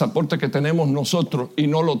el pasaporte que tenemos nosotros y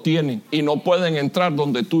no lo tienen y no pueden entrar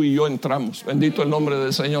donde tú y yo entramos. Bendito el nombre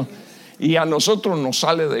del Señor. Y a nosotros nos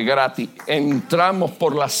sale de gratis. Entramos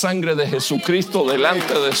por la sangre de Jesucristo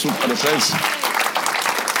delante de su presencia.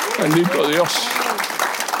 Bendito Dios.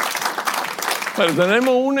 Pero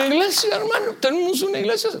tenemos una iglesia, hermano. Tenemos una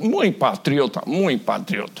iglesia muy patriota.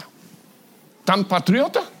 Tan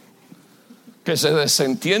patriota que se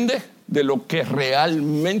desentiende de lo que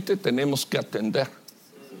realmente tenemos que atender.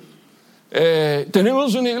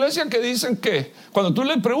 Tenemos una iglesia que dicen que cuando tú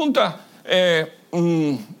le preguntas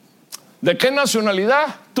 ¿de qué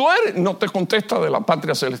nacionalidad tú eres? No te contesta de la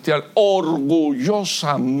patria celestial.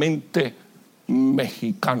 Orgullosamente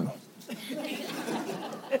mexicano.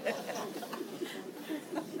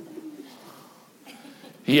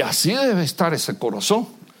 Y así debe estar ese corazón.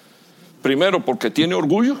 Primero porque tiene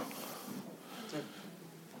orgullo.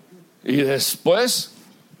 Y después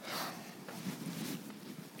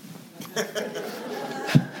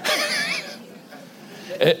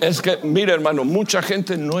es que, mire, hermano, mucha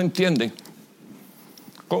gente no entiende,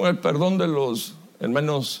 con el perdón de los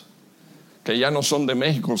hermanos que ya no son de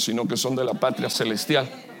México, sino que son de la patria celestial.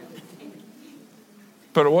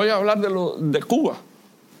 Pero voy a hablar de Cuba.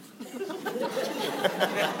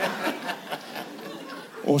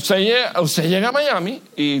 Usted llega a Miami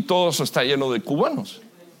y todo eso está lleno de cubanos.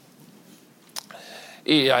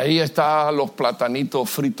 Y ahí están los platanitos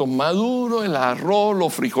fritos maduros, el arroz,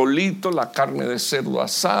 los frijolitos, la carne de cerdo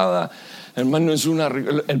asada. Hermano,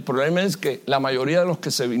 el problema es que la mayoría de los que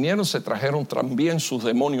se vinieron se trajeron también sus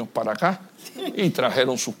demonios para acá y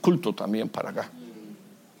trajeron sus cultos también para acá.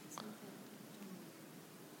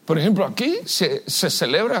 Por ejemplo, aquí se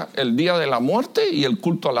celebra el Día de la Muerte y el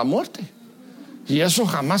culto a la muerte. Y eso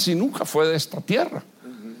jamás y nunca fue de esta tierra.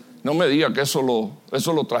 No me diga que eso lo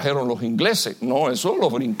trajeron los ingleses. No, eso lo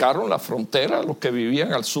brincaron la frontera los que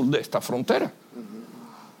vivían al sur de esta frontera.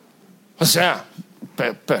 O sea,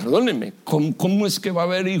 perdónenme, ¿cómo es que va a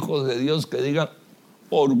haber hijos de Dios que digan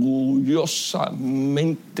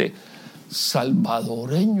orgullosamente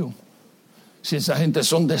salvadoreño? Si esa gente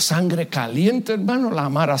son de sangre caliente, hermano, la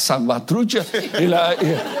Mara Salvatrucha y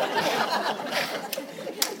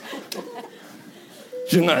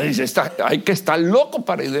uno dice, hay que estar loco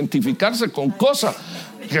para identificarse con cosas.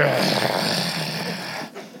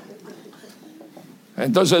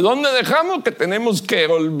 Entonces, ¿dónde dejamos que tenemos que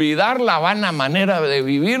olvidar la vana manera de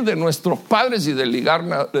vivir de nuestros padres y de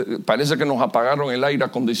ligar? Parece que nos apagaron el aire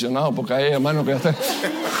acondicionado porque hay hermanos que hasta...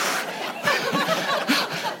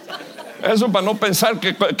 Eso para no pensar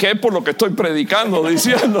que es por lo que estoy predicando,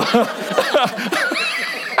 diciendo.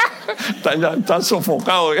 Está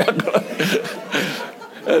sofocado ya.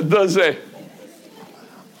 Entonces,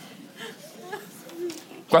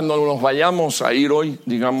 cuando nos vayamos a ir hoy,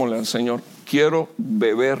 digámosle al Señor, quiero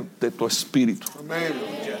beber de tu espíritu.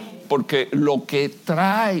 Porque lo que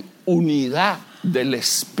trae unidad del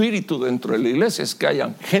espíritu dentro de la iglesia es que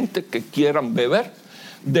hayan gente que quieran beber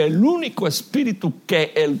del único espíritu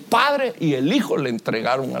que el Padre y el Hijo le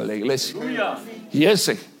entregaron a la iglesia. Y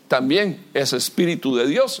ese también es espíritu de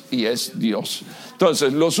Dios y es Dios.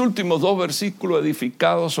 Entonces, los últimos 2 versículos,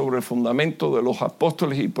 edificados sobre el fundamento de los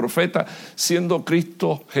apóstoles y profetas, siendo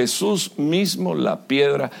Cristo Jesús mismo la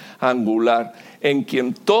piedra angular, en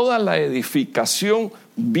quien toda la edificación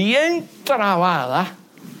bien trabada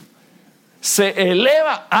se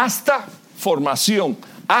eleva hasta formación,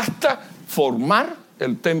 hasta formar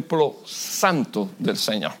el templo santo del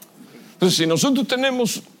Señor. Entonces, si nosotros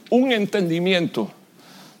tenemos un entendimiento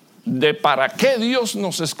de para qué Dios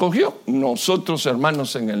nos escogió, nosotros,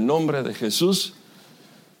 hermanos, en el nombre de Jesús,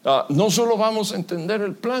 no solo vamos a entender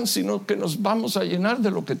el plan, sino que nos vamos a llenar de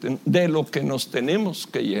lo que nos tenemos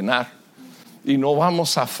que llenar, y no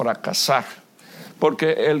vamos a fracasar,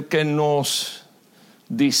 porque el que nos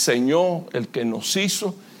diseñó, el que nos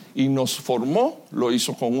hizo y nos formó, lo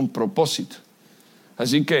hizo con un propósito.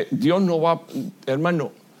 Así que Dios no va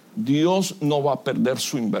a perder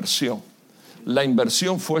su inversión. La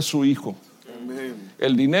inversión fue su Hijo.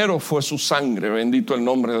 El dinero fue su sangre, bendito el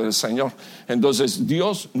nombre del Señor. Entonces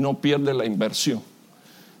Dios no pierde la inversión.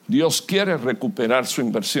 Dios quiere recuperar su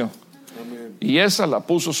inversión. Y esa la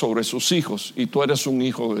puso sobre sus hijos, y tú eres un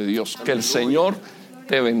hijo de Dios. Que el Señor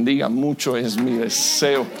te bendiga mucho, es mi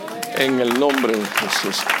deseo en el nombre de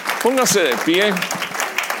Jesús. Póngase de pie.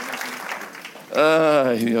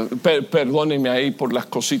 Ay, Dios, perdóneme ahí por las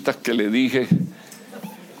cositas que le dije,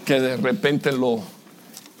 que de repente lo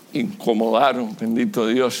incomodaron, bendito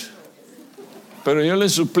Dios. Pero yo le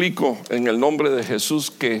suplico en el nombre de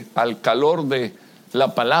Jesús que al calor de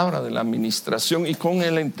la palabra, de la administración y con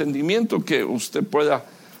el entendimiento que usted pueda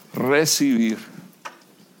recibir,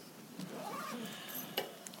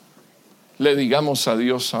 le digamos a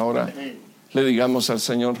Dios ahora, le digamos al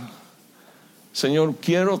Señor: Señor,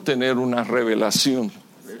 quiero tener una revelación.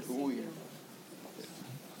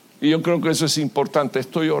 Y yo creo que eso es importante.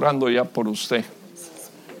 Estoy orando ya por usted.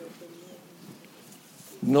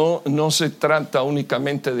 No se trata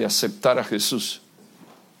únicamente de aceptar a Jesús.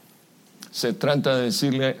 Se trata de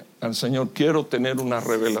decirle al Señor: quiero tener una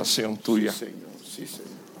revelación tuya. Sí, Señor. Sí, Señor.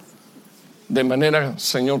 De manera,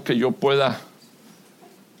 Señor, que yo pueda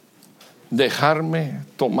dejarme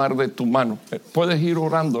tomar de tu mano. Puedes ir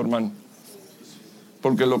orando, hermano,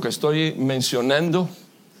 porque lo que estoy mencionando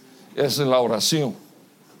es la oración.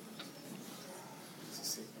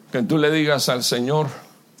 Que tú le digas al Señor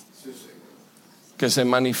que se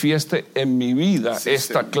manifieste en mi vida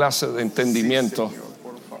esta clase de entendimiento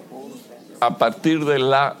a partir de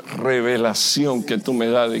la revelación que tú me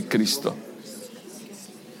das de Cristo.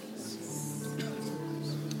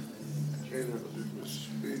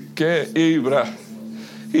 Que ibra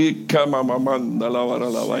y camamamanda la vara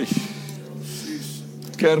la vai.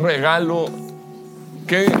 Qué regalo,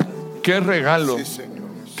 qué regalo,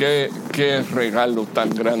 qué regalo tan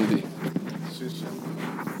grande.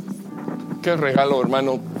 Qué regalo,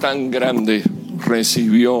 hermano, tan grande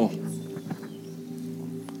recibió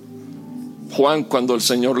Juan cuando el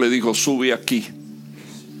Señor le dijo: sube aquí.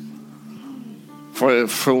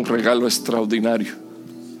 Fue un regalo extraordinario.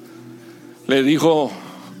 Le dijo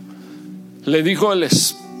el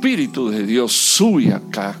Espíritu de Dios: sube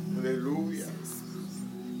acá.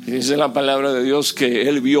 Y dice la palabra de Dios que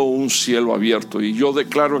él vio un cielo abierto. Y yo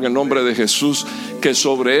declaro en el nombre de Jesús que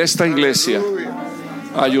sobre esta iglesia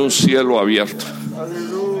hay un cielo abierto.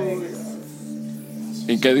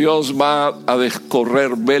 Y que Dios va a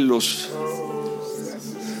descorrer velos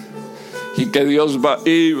Y que Dios va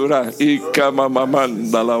ibra y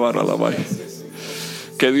camamamanda la vara la vaya.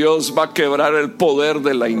 Que Dios va a quebrar el poder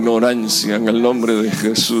de la ignorancia en el nombre de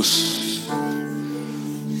Jesús.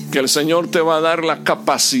 Que el Señor te va a dar la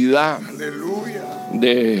capacidad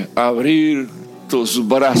de abrir tus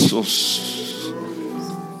brazos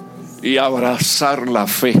y abrazar la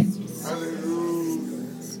fe.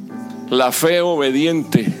 La fe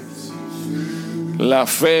obediente. La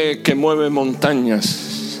fe que mueve montañas.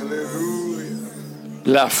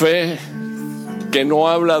 La fe que no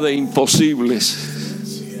habla de imposibles,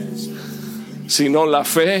 sino la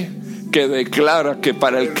fe que declara que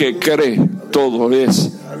para el que cree todo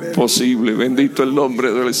es posible. Bendito el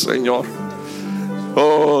nombre del Señor.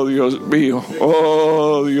 Oh Dios mío,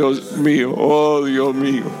 oh Dios mío, oh Dios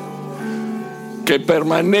mío. Que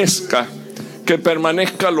permanezca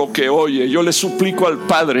lo que oye. Yo le suplico al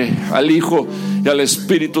Padre, al Hijo y al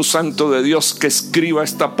Espíritu Santo de Dios que escriba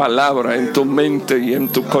esta palabra en tu mente y en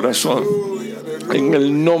tu corazón. En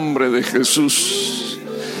el nombre de Jesús.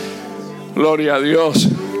 Gloria a Dios.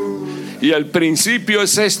 Y el principio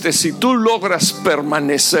es este: si tú logras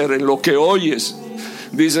permanecer en lo que oyes,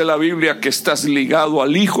 dice la Biblia que estás ligado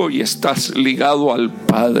al Hijo y estás ligado al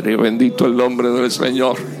Padre. Bendito el nombre del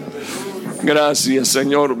Señor. Gracias,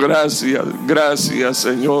 Señor, gracias, gracias,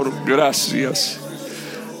 Señor, gracias.